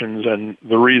formulations and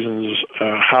the reasons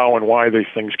how and why these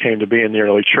things came to be in the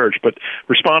early church. But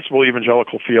responsible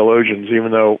evangelical theologians, even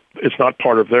though it's not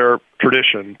part of their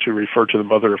tradition to refer to the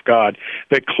Mother of God,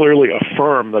 they clearly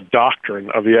affirm the doctrine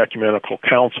of the ecumenical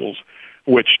councils,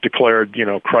 which declared,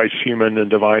 Christ's human and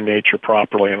divine nature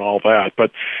properly and all that. But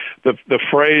the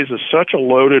phrase is such a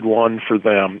loaded one for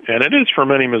them, and it is for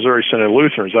many Missouri Synod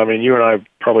Lutherans. I mean, you and I have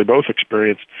probably both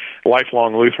experienced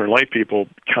lifelong Lutheran lay people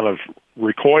kind of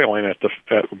recoiling at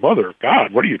Mother of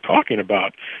God. What are you talking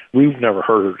about? We've never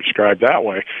heard her described that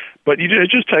way. But it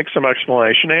just takes some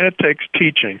explanation, and it takes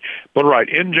teaching. But right,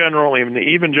 in general, in the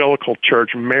evangelical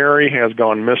church, Mary has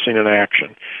gone missing in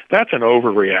action. That's an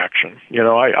overreaction.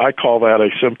 I call that a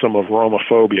symptom of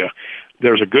Romophobia.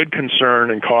 there's a good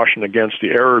concern and caution against the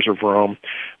errors of Rome,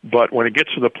 but when it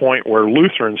gets to the point where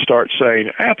Lutherans start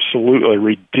saying absolutely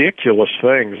ridiculous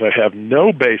things that have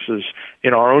no basis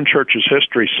in our own church's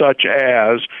history, such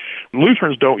as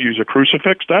Lutherans don't use a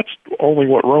crucifix, that's only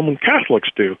what Roman Catholics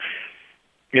do.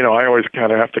 You know, I always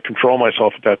kind of have to control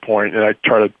myself at that point, and I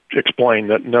try to explain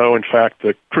that no, in fact,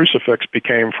 the crucifix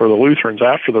became for the Lutherans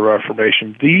after the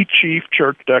Reformation the chief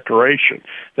church decoration.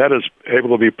 That is able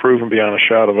to be proven beyond a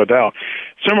shadow of a doubt.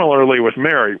 Similarly with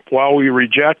Mary, while we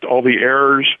reject all the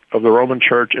errors of the Roman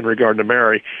Church in regard to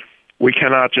Mary, we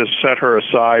cannot just set her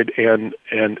aside, and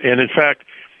in fact,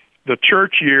 the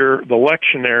church year, the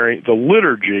lectionary, the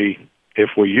liturgy,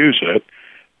 if we use it,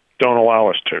 don't allow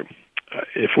us to.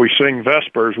 If we sing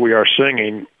Vespers, we are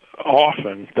singing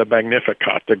often the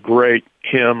Magnificat, the great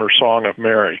hymn or song of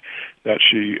Mary that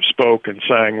she spoke and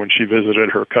sang when she visited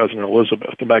her cousin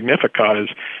Elizabeth. The Magnificat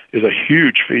is a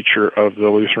huge feature of the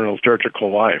Lutheran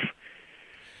liturgical life.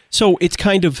 So it's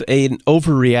kind of an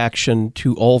overreaction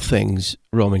to all things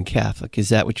Roman Catholic. Is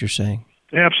that what you're saying?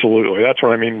 Absolutely. That's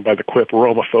what I mean by the quip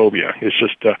Romophobia. It's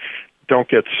just don't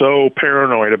get so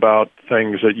paranoid about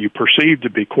things that you perceive to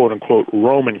be quote-unquote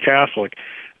Roman Catholic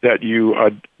that you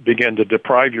begin to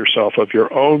deprive yourself of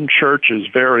your own church's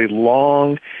very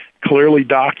long, clearly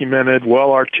documented,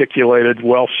 well-articulated,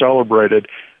 well-celebrated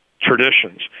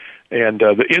traditions. And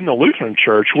in the Lutheran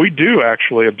Church, we do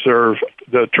actually observe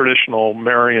the traditional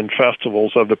Marian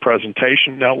festivals of the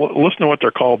Presentation. Now, listen to what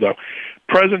they're called, though.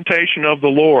 Presentation of the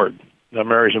Lord. Now,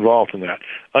 Mary's involved in that.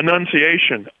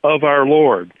 Annunciation of our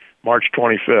Lord. March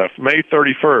 25th. May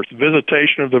 31st,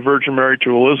 Visitation of the Virgin Mary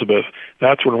to Elizabeth.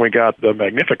 That's when we got the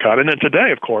Magnificat. And then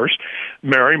today, of course,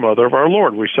 Mary, Mother of our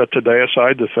Lord. We set today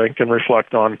aside to think and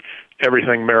reflect on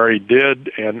everything Mary did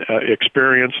and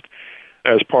experienced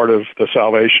as part of the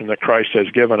salvation that Christ has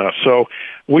given us. So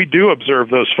we do observe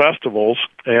those festivals,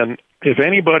 and if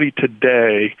anybody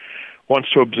today wants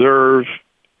to observe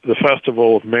the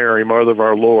festival of Mary, Mother of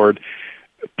our Lord,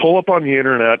 pull up on the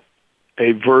Internet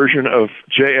a version of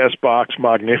J.S. Bach's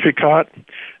Magnificat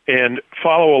and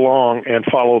follow along and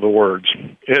follow the words.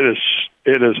 It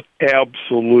is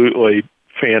absolutely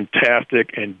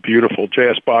fantastic and beautiful.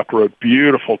 J.S. Bach wrote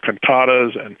beautiful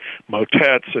cantatas and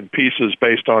motets and pieces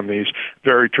based on these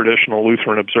very traditional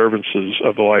Lutheran observances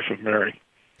of the life of Mary.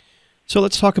 So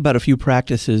let's talk about a few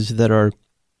practices that are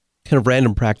kind of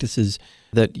random practices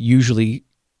that usually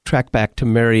track back to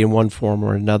Mary in one form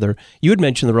or another. You had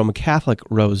mentioned the Roman Catholic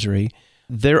rosary.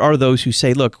 There are those who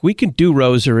say, look, we can do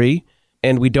rosary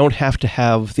and we don't have to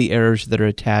have the errors that are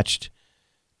attached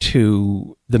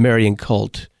to the Marian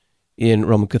cult in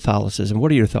Roman Catholicism.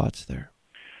 What are your thoughts there?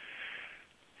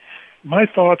 My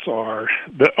thoughts are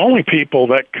the only people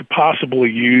that could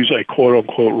possibly use a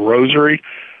quote-unquote rosary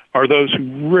are those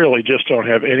who really just don't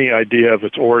have any idea of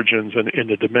its origins in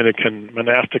the Dominican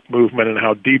monastic movement and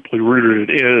how deeply rooted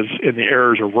it is in the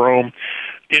errors of Rome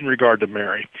in regard to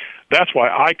Mary. That's why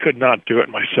I could not do it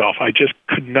myself. I just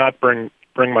could not bring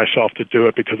myself to do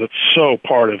it because it's so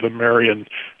part of the Marian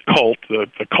cult, the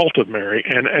cult of Mary.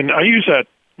 And I use that,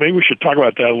 maybe we should talk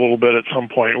about that a little bit at some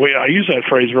point. I use that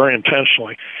phrase very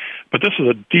intentionally. But this is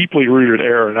a deeply rooted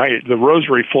error, and the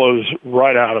rosary flows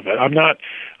right out of it. I'm not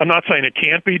saying it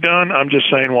can't be done. I'm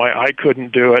just saying why I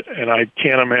couldn't do it, and I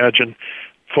can't imagine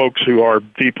folks who are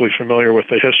deeply familiar with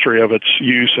the history of its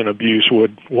use and abuse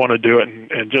would want to do it,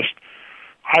 and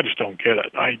I just don't get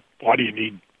it. Why do you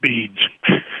need beads?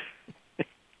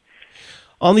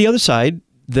 On the other side,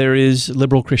 there is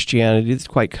liberal Christianity that's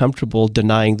quite comfortable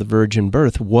denying the virgin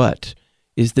birth. What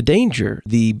is the danger,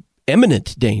 the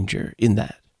imminent danger in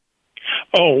that?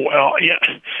 Oh, well,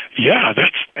 yeah,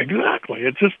 that's exactly.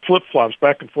 It just flip-flops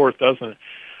back and forth, doesn't it?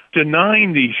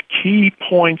 Denying these key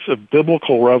points of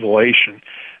biblical revelation,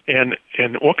 and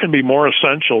what can be more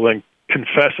essential than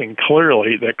confessing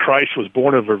clearly that Christ was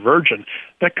born of a virgin,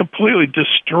 that completely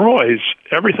destroys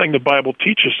everything the Bible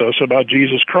teaches us about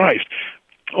Jesus Christ.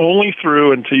 Only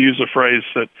through, and to use a phrase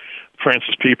that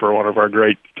Francis Pieper, one of our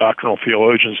great doctrinal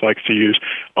theologians, likes to use,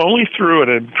 only through an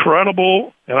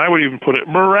incredible, and I would even put it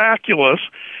miraculous,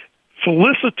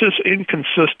 felicitous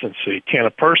inconsistency can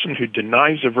a person who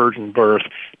denies the virgin birth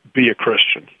be a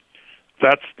Christian.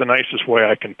 That's the nicest way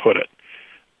I can put it.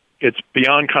 It's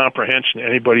beyond comprehension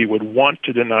anybody would want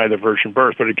to deny the virgin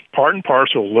birth, but it's part and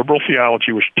parcel of liberal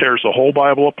theology, which tears the whole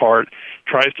Bible apart,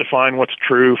 tries to find what's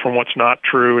true from what's not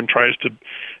true, and tries to,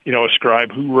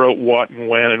 ascribe who wrote what and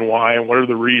when and why and what are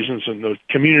the reasons, and the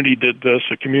community did this,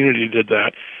 the community did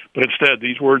that. But instead,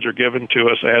 these words are given to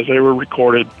us as they were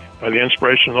recorded by the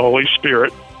inspiration of the Holy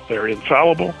Spirit. They're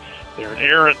infallible, they're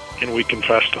inerrant, and we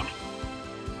confess them.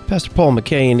 Pastor Paul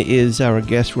McCain is our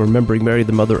guest, remembering Mary,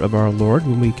 the Mother of our Lord.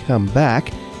 When we come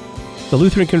back, the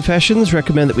Lutheran Confessions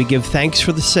recommend that we give thanks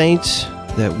for the saints,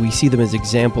 that we see them as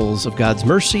examples of God's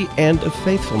mercy and of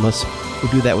faithfulness.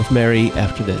 We'll do that with Mary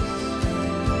after this.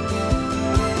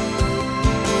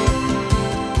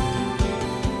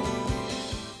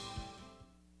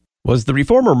 Was the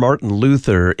reformer Martin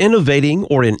Luther innovating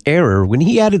or in error when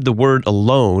he added the word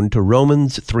alone to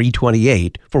Romans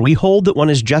 3:28, for we hold that one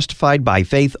is justified by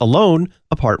faith alone,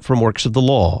 apart from works of the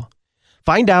law?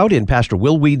 Find out in Pastor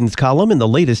Will Whedon's column in the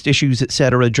latest Issues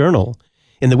Etc. journal.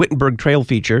 In the Wittenberg Trail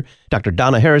feature, Dr.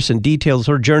 Donna Harrison details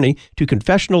her journey to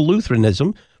confessional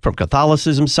Lutheranism from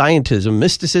Catholicism, Scientism,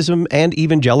 mysticism, and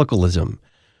evangelicalism.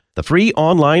 The free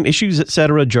online Issues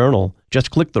Etc. journal. Just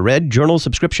click the red journal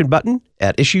subscription button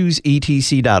at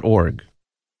issuesetc.org.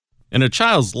 In a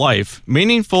child's life,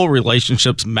 meaningful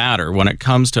relationships matter when it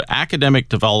comes to academic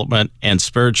development and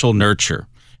spiritual nurture.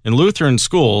 In Lutheran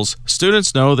schools,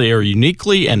 students know they are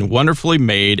uniquely and wonderfully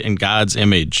made in God's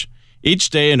image. Each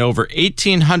day in over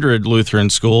 1,800 Lutheran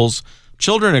schools,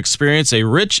 children experience a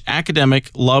rich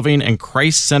academic, loving, and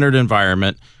Christ-centered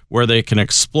environment where they can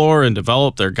explore and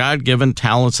develop their God-given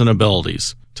talents and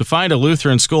abilities. To find a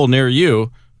Lutheran school near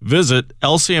you, visit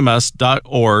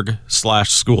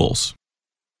lcms.org/schools.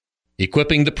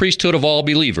 Equipping the priesthood of all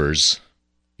believers.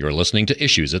 You're listening to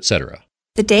Issues, Etc.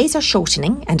 The days are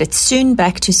shortening and it's soon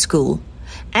back to school.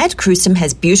 Ad Crucem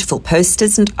has beautiful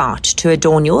posters and art to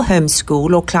adorn your home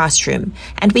school or classroom,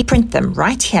 and we print them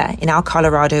right here in our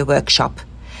Colorado workshop.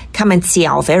 Come and see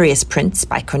our various prints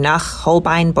by Cronach,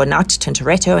 Holbein, Bonnat,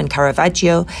 Tintoretto, and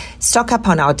Caravaggio. Stock up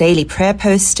on our daily prayer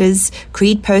posters,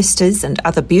 creed posters, and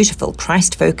other beautiful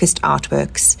Christ-focused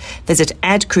artworks. Visit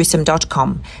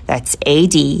adcrucem.com. That's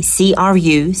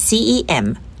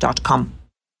ADCRUCEM.com.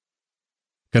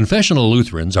 Confessional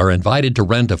Lutherans are invited to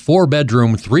rent a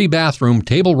 4-bedroom, 3-bathroom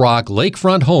Table Rock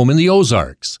lakefront home in the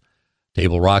Ozarks.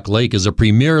 Table Rock Lake is a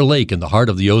premier lake in the heart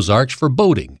of the Ozarks for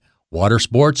boating, water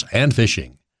sports, and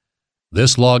fishing.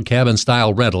 This log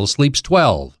cabin-style rental sleeps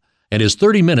 12 and is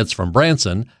 30 minutes from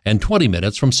Branson and 20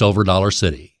 minutes from Silver Dollar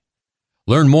City.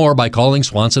 Learn more by calling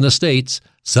Swanson Estates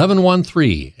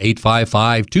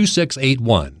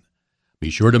 713-855-2681. Be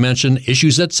sure to mention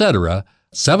Issues Etc.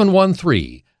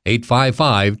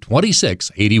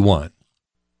 713-855-2681.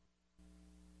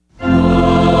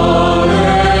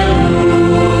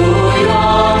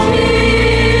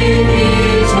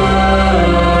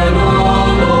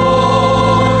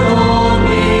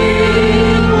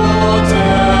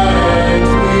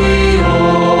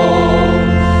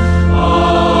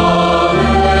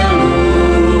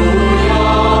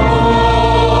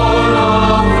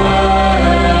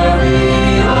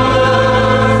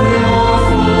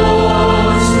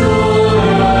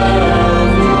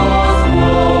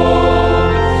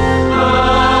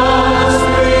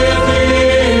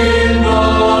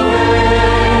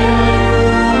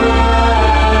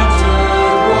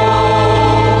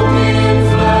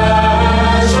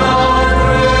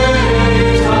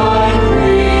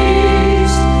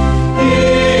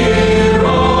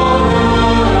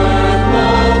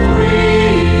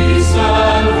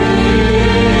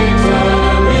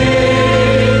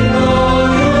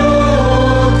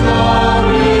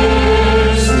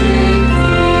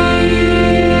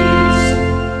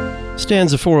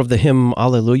 Stanza 4 of the hymn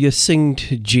Alleluia, Sing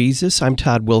to Jesus. I'm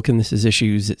Todd Wilkin. This is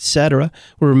Issues, Etc.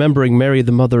 We're remembering Mary,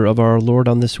 the Mother of our Lord,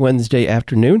 on this Wednesday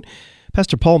afternoon.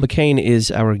 Pastor Paul McCain is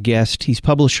our guest. He's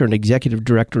publisher and executive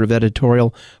director of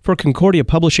editorial for Concordia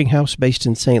Publishing House based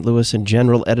in St. Louis and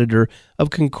general editor of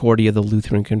Concordia, the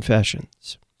Lutheran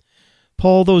Confessions.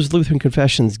 Paul, those Lutheran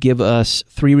Confessions give us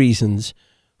 3 reasons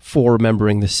for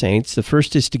remembering the saints. The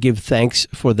first is to give thanks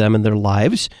for them and their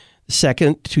lives. The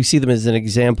second, to see them as an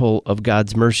example of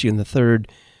God's mercy. And the third,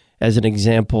 as an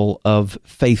example of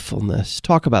faithfulness.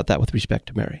 Talk about that with respect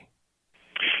to Mary.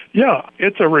 Yeah,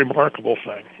 it's a remarkable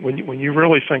thing. When you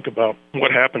really think about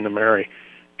what happened to Mary,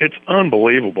 it's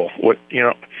unbelievable.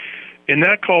 In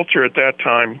that culture at that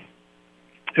time,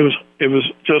 it was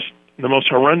just the most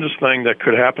horrendous thing that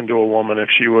could happen to a woman if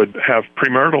she would have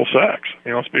premarital sex.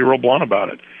 Let's be real blunt about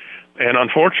it. And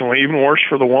unfortunately, even worse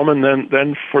for the woman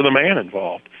than for the man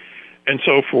involved. And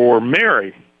so for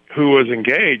Mary, who was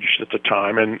engaged at the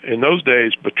time, and in those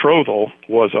days, betrothal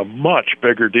was a much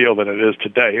bigger deal than it is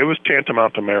today. It was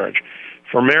tantamount to marriage.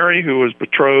 For Mary, who was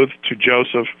betrothed to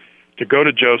Joseph, to go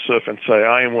to Joseph and say,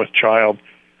 I am with child,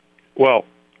 well,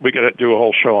 we could do a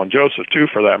whole show on Joseph, too,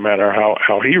 for that matter,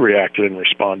 how he reacted and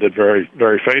responded very,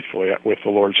 very faithfully with the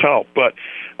Lord's help. But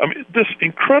this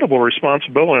incredible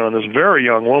responsibility on this very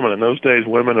young woman. In those days,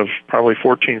 women of probably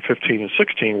 14, 15, and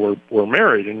 16 were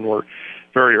married and were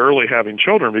very early having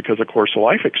children because, of course, the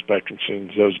life expectancy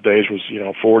in those days was,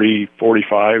 40,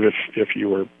 45 if you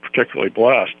were particularly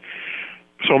blessed.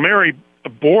 So Mary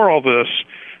bore all this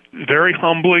very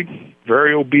humbly,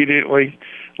 very obediently.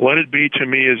 Let it be to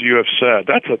me as you have said.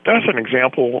 That's an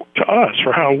example to us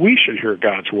for how we should hear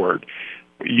God's word.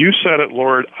 You said it,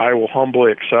 Lord, I will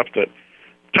humbly accept it.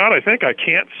 Todd, I think I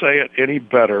can't say it any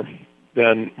better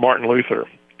than Martin Luther.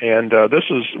 And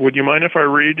would you mind if I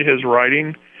read his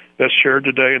writing that's shared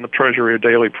today in the Treasury of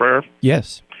Daily Prayer?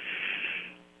 Yes.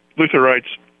 Luther writes,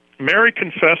 Mary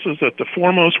confesses that the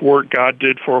foremost work God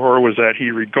did for her was that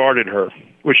he regarded her,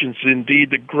 which is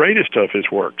indeed the greatest of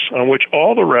his works, on which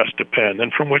all the rest depend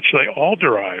and from which they all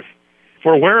derive.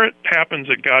 For where it happens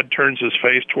that God turns his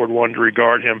face toward one to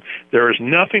regard him, there is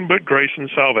nothing but grace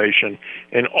and salvation,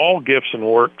 and all gifts and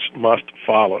works must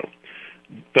follow.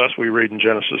 Thus we read in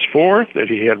Genesis 4 that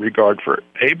he had regard for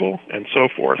Abel, and so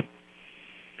forth.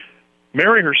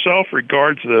 Mary herself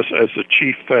regards this as the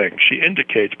chief thing. She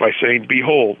indicates by saying,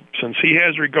 Behold, since he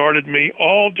has regarded me,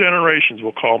 all generations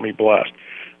will call me blessed.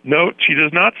 Note, she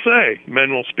does not say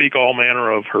men will speak all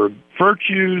manner of her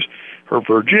virtues, her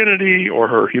virginity, or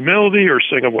her humility, or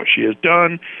sing of what she has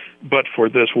done, but for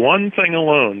this one thing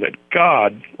alone, that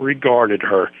God regarded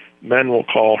her, men will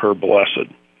call her blessed.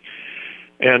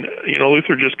 And,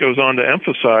 Luther just goes on to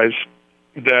emphasize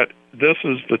that this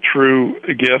is the true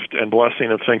gift and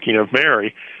blessing of thinking of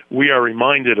Mary. We are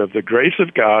reminded of the grace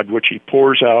of God, which he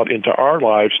pours out into our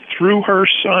lives through her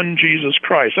Son, Jesus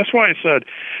Christ. That's why I said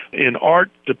in art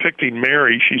depicting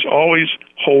Mary, she's always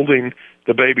holding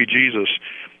the baby Jesus.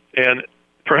 And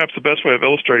perhaps the best way of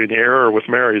illustrating the error with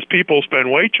Mary is people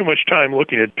spend way too much time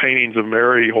looking at paintings of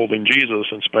Mary holding Jesus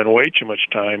and spend way too much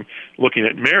time looking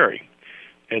at Mary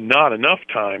and not enough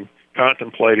time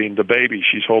contemplating the baby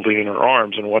she's holding in her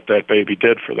arms and what that baby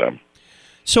did for them.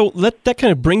 So that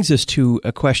kind of brings us to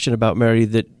a question about Mary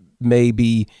that may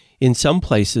be in some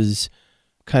places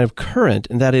kind of current,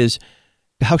 and that is,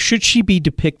 how should she be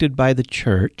depicted by the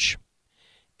church?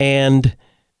 And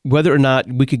whether or not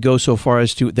we could go so far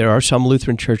as to, there are some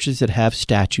Lutheran churches that have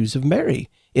statues of Mary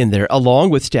in there, along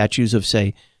with statues of,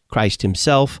 say, Christ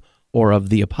himself or of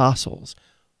the apostles.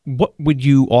 What would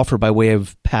you offer by way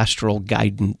of pastoral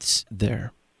guidance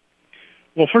there?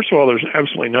 Well, first of all, there's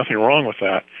absolutely nothing wrong with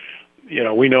that.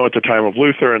 We know at the time of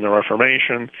Luther and the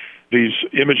Reformation, these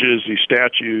images, these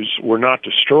statues were not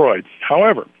destroyed.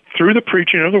 However, through the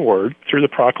preaching of the word, through the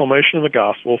proclamation of the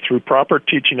gospel, through proper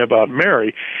teaching about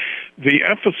Mary, the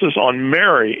emphasis on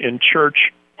Mary in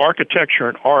church architecture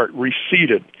and art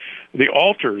receded. The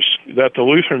altars that the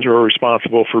Lutherans were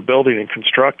responsible for building and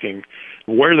constructing,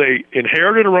 where they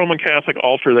inherited a Roman Catholic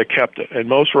altar, they kept it. And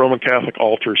most Roman Catholic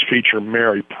altars feature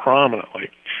Mary prominently.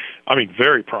 I mean,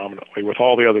 very prominently, with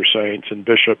all the other saints and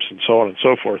bishops and so on and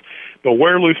so forth. But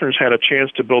where Lutherans had a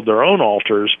chance to build their own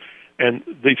altars, and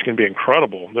these can be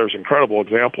incredible, there's incredible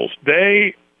examples,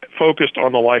 they focused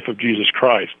on the life of Jesus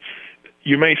Christ.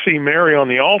 You may see Mary on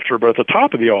the altar, but at the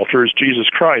top of the altar is Jesus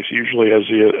Christ, usually as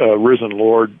the risen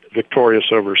Lord, victorious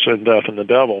over sin, death, and the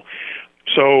devil.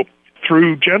 So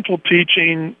through gentle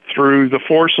teaching, through the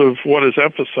force of what is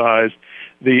emphasized,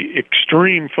 the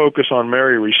extreme focus on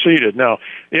Mary receded. Now,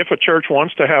 if a church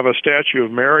wants to have a statue of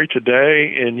Mary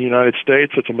today in the United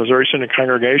States at the Missouri Synod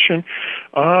congregation,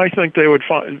 I think they would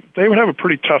have a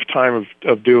pretty tough time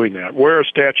of doing that. Where a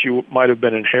statue might have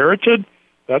been inherited,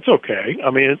 that's okay.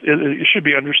 I mean, it should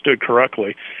be understood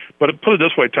correctly. But put it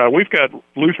this way, Todd, we've got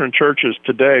Lutheran churches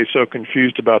today so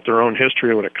confused about their own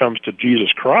history when it comes to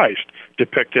Jesus Christ,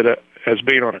 depicted as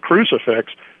being on a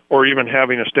crucifix, or even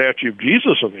having a statue of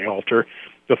Jesus on the altar.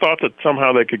 The thought that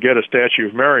somehow they could get a statue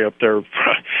of Mary up there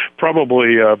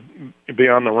probably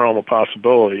beyond the realm of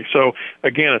possibility. So,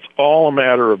 again, it's all a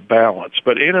matter of balance.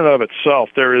 But in and of itself,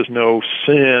 there is no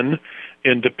sin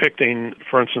in depicting,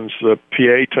 for instance, the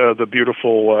Pieta, the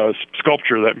beautiful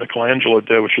sculpture that Michelangelo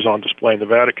did, which is on display in the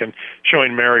Vatican,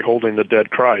 showing Mary holding the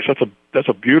dead Christ. That's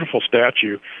a beautiful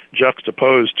statue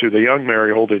juxtaposed to the young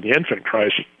Mary holding the infant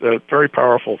Christ. A very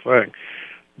powerful thing.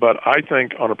 But I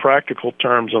think on a practical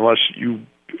terms, unless you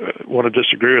want to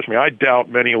disagree with me, I doubt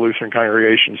many Lutheran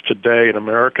congregations today in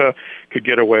America could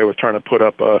get away with trying to put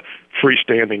up a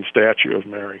freestanding statue of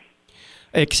Mary.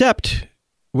 Except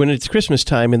when it's Christmas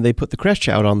time and they put the creche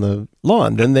out on the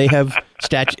lawn, then they have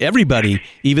everybody,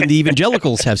 even the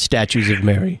evangelicals, have statues of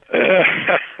Mary.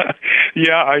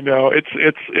 Yeah, I know.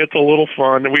 It's a little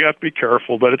fun. We have to be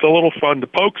careful, but it's a little fun to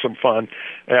poke some fun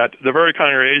at the very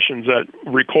congregations that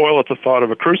recoil at the thought of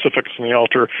a crucifix on the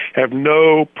altar, have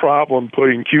no problem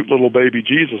putting cute little baby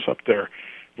Jesus up there.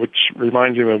 which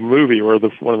reminds me of a movie where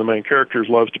one of the main characters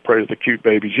loves to pray to the cute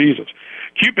baby Jesus.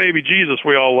 Cute baby Jesus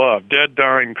we all love. Dead,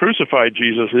 dying, crucified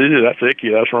Jesus, that's icky.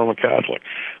 That's Roman Catholic.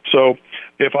 So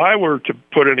if I were to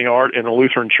put any art in a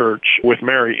Lutheran church with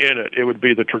Mary in it, it would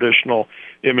be the traditional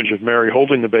image of Mary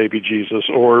holding the baby Jesus,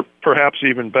 or perhaps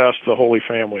even best, the Holy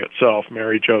Family itself,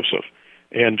 Mary, Joseph,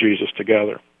 and Jesus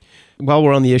together. While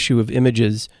we're on the issue of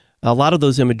images, a lot of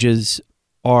those images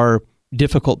are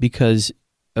difficult because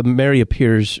Mary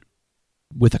appears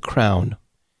with a crown.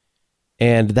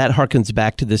 And that harkens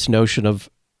back to this notion of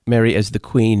Mary as the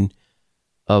Queen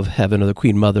of Heaven, or the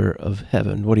Queen Mother of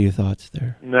Heaven. What are your thoughts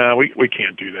there? No, we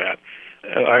can't do that.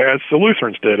 As the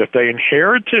Lutherans did, if they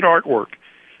inherited artwork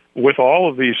with all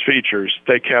of these features,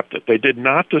 they kept it. They did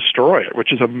not destroy it,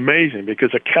 which is amazing,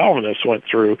 because a Calvinist went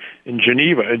through in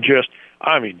Geneva and just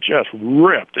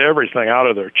ripped everything out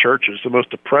of their churches. The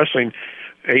most depressing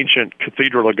ancient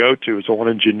cathedral to go to is the one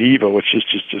in Geneva, which is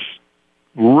just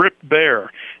ripped bare.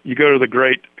 You go to the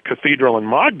great cathedral in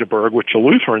Magdeburg, which the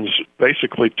Lutherans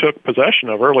basically took possession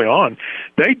of early on.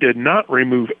 They did not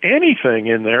remove anything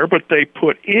in there, but they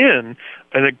put in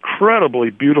an incredibly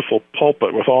beautiful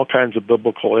pulpit with all kinds of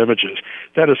biblical images.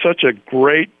 That is such a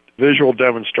great visual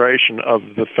demonstration of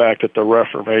the fact that the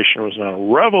Reformation was not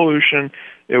a revolution,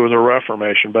 it was a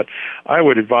reformation. But I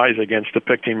would advise against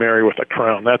depicting Mary with a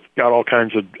crown. That's got all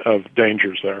kinds of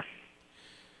dangers there.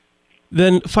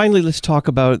 Then finally, let's talk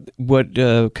about what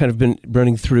kind of been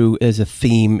running through as a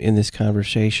theme in this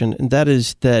conversation, and that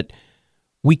is that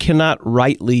we cannot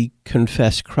rightly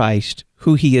confess Christ,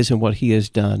 who he is and what he has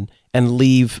done, and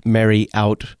leave Mary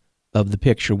out of the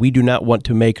picture. We do not want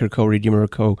to make her co-redeemer or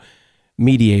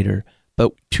co-mediator,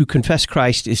 but to confess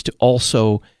Christ is to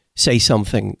also say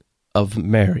something of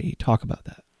Mary. Talk about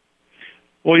that.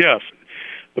 Well, yes.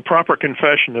 The proper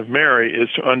confession of Mary is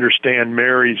to understand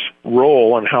Mary's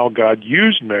role and how God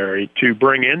used Mary to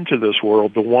bring into this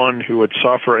world the one who would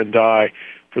suffer and die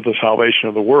for the salvation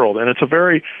of the world. And it's a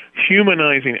very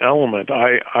humanizing element,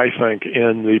 I think,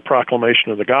 in the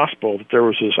proclamation of the gospel, that there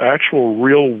was this actual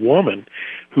real woman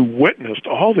who witnessed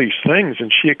all these things,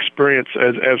 and she experienced,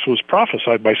 as was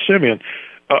prophesied by Simeon,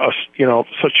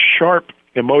 such sharp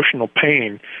emotional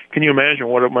pain. Can you imagine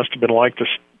what it must have been like to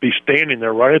be standing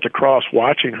there right at the cross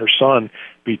watching her son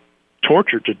be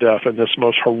tortured to death in this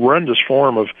most horrendous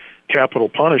form of capital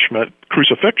punishment,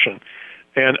 crucifixion?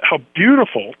 And how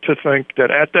beautiful to think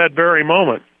that at that very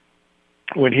moment,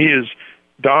 when he is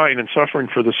dying and suffering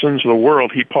for the sins of the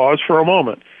world, he paused for a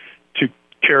moment to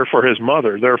care for his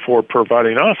mother, therefore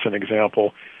providing us an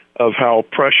example of how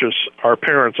precious our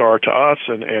parents are to us,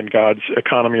 and God's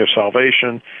economy of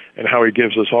salvation, and how he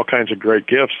gives us all kinds of great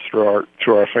gifts through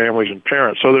our families and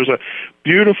parents. So there's a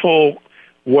beautiful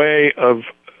way of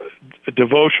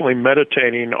devotionally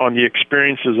meditating on the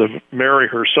experiences of Mary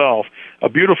herself, a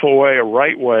beautiful way, a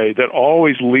right way, that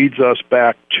always leads us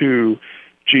back to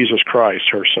Jesus Christ,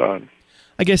 her son.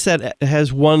 I guess that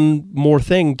has one more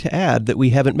thing to add that we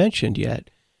haven't mentioned yet,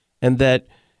 and that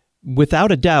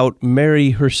without a doubt,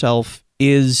 Mary herself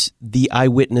is the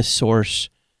eyewitness source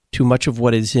to much of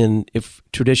what is in, if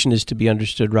tradition is to be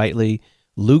understood rightly,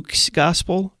 Luke's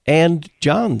gospel and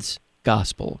John's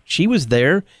gospel. She was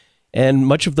there, and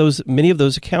many of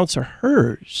those accounts are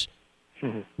hers.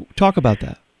 Mm-hmm. Talk about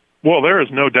that. Well, there is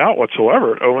no doubt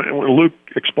whatsoever. When Luke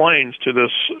explains to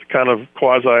this kind of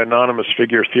quasi-anonymous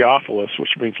figure, Theophilus,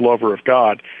 which means lover of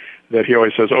God, that he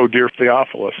always says, "Oh, dear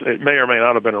Theophilus." It may or may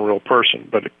not have been a real person,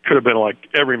 but it could have been like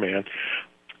every man.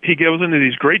 He goes into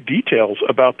these great details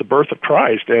about the birth of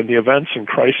Christ and the events in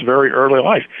Christ's very early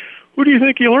life. Who do you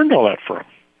think he learned all that from?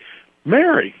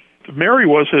 Mary. Mary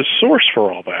was his source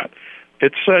for all that.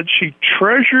 It said she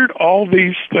treasured all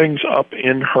these things up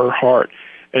in her heart.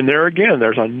 And there again,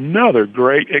 there's another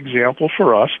great example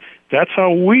for us. That's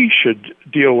how we should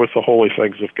deal with the holy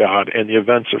things of God and the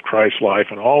events of Christ's life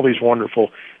and all these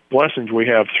wonderful blessings we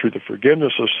have through the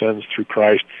forgiveness of sins through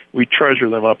Christ. We treasure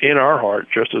them up in our heart,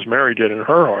 just as Mary did in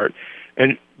her heart.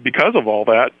 And because of all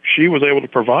that, she was able to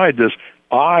provide this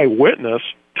eyewitness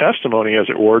testimony, as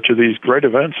it were, to these great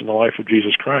events in the life of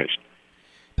Jesus Christ.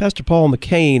 Pastor Paul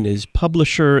McCain is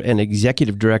publisher and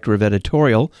executive director of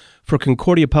editorial for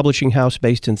Concordia Publishing House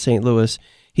based in St. Louis.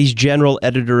 He's general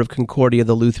editor of Concordia,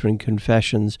 the Lutheran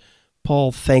Confessions.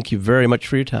 Paul, thank you very much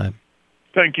for your time.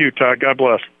 Thank you, Todd. God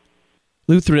bless.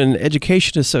 Lutheran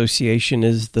Education Association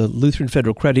is the Lutheran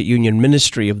Federal Credit Union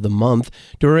Ministry of the Month.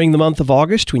 During the month of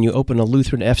August, when you open a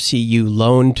Lutheran FCU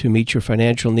loan to meet your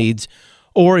financial needs,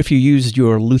 or if you use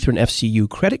your Lutheran FCU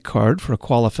credit card for a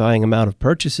qualifying amount of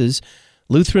purchases,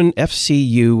 Lutheran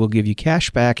FCU will give you cash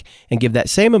back and give that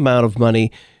same amount of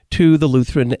money to the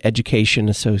Lutheran Education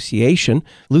Association,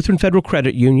 Lutheran Federal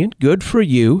Credit Union, good for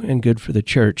you and good for the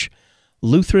church.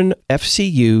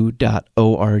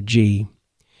 LutheranFCU.org.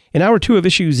 In Hour 2 of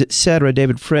Issues Etc.,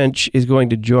 David French is going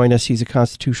to join us. He's a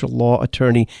constitutional law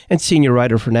attorney and senior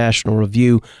writer for National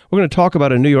Review. We're going to talk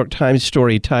about a New York Times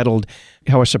story titled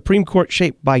How a Supreme Court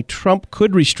Shaped by Trump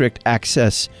Could Restrict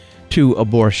Access to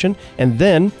Abortion. And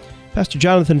then Pastor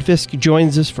Jonathan Fisk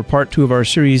joins us for part 2 of our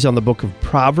series on the book of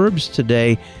Proverbs.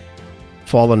 Today,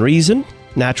 Fallen Reason,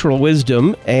 Natural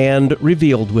Wisdom, and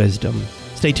Revealed Wisdom.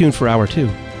 Stay tuned for Hour 2.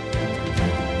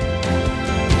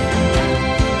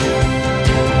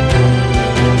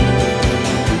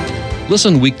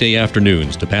 Listen weekday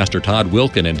afternoons to Pastor Todd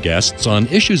Wilkin and guests on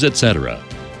Issues Etc.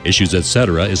 Issues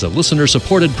Etc. is a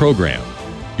listener-supported program.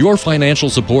 Your financial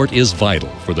support is vital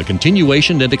for the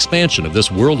continuation and expansion of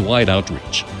this worldwide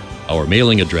outreach. Our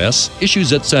mailing address,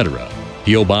 Issues Etc.,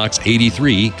 P.O. Box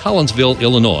 83, Collinsville,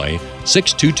 Illinois,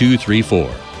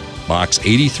 62234. Box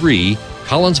 83,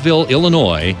 Collinsville,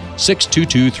 Illinois,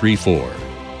 62234.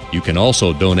 You can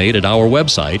also donate at our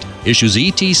website,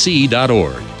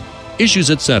 issuesetc.org. Issues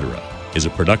Etc. is a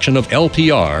production of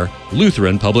LPR,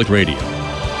 Lutheran Public Radio.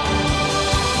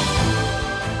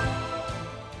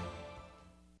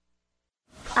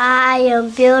 I am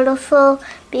beautiful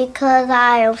because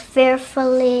I am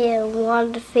fearfully and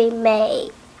wonderfully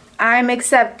made. I am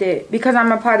accepted because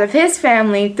I'm a part of His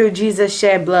family through Jesus'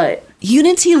 shed blood.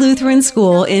 Unity Lutheran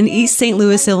School in East St.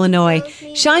 Louis, Illinois,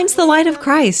 shines the light of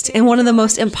Christ in one of the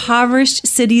most impoverished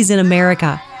cities in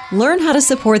America. Learn how to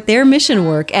support their mission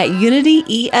work at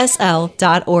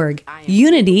unityesl.org.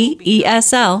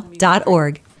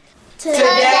 unityesl.org.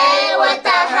 Today, with the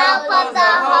help of the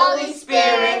Holy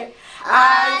Spirit,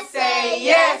 I say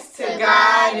yes to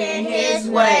God and His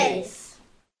ways.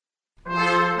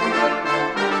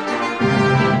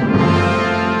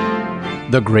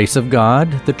 The grace of God,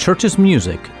 the church's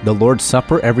music, the Lord's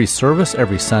Supper every service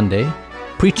every Sunday,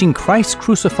 preaching Christ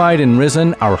crucified and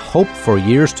risen, our hope for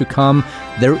years to come.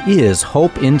 There is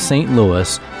hope in St.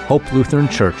 Louis, Hope Lutheran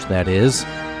Church, that is.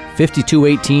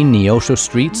 5218 Neosho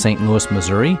Street, St. Louis,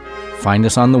 Missouri. Find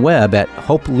us on the web at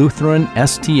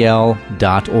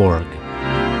hopelutheranstl.org.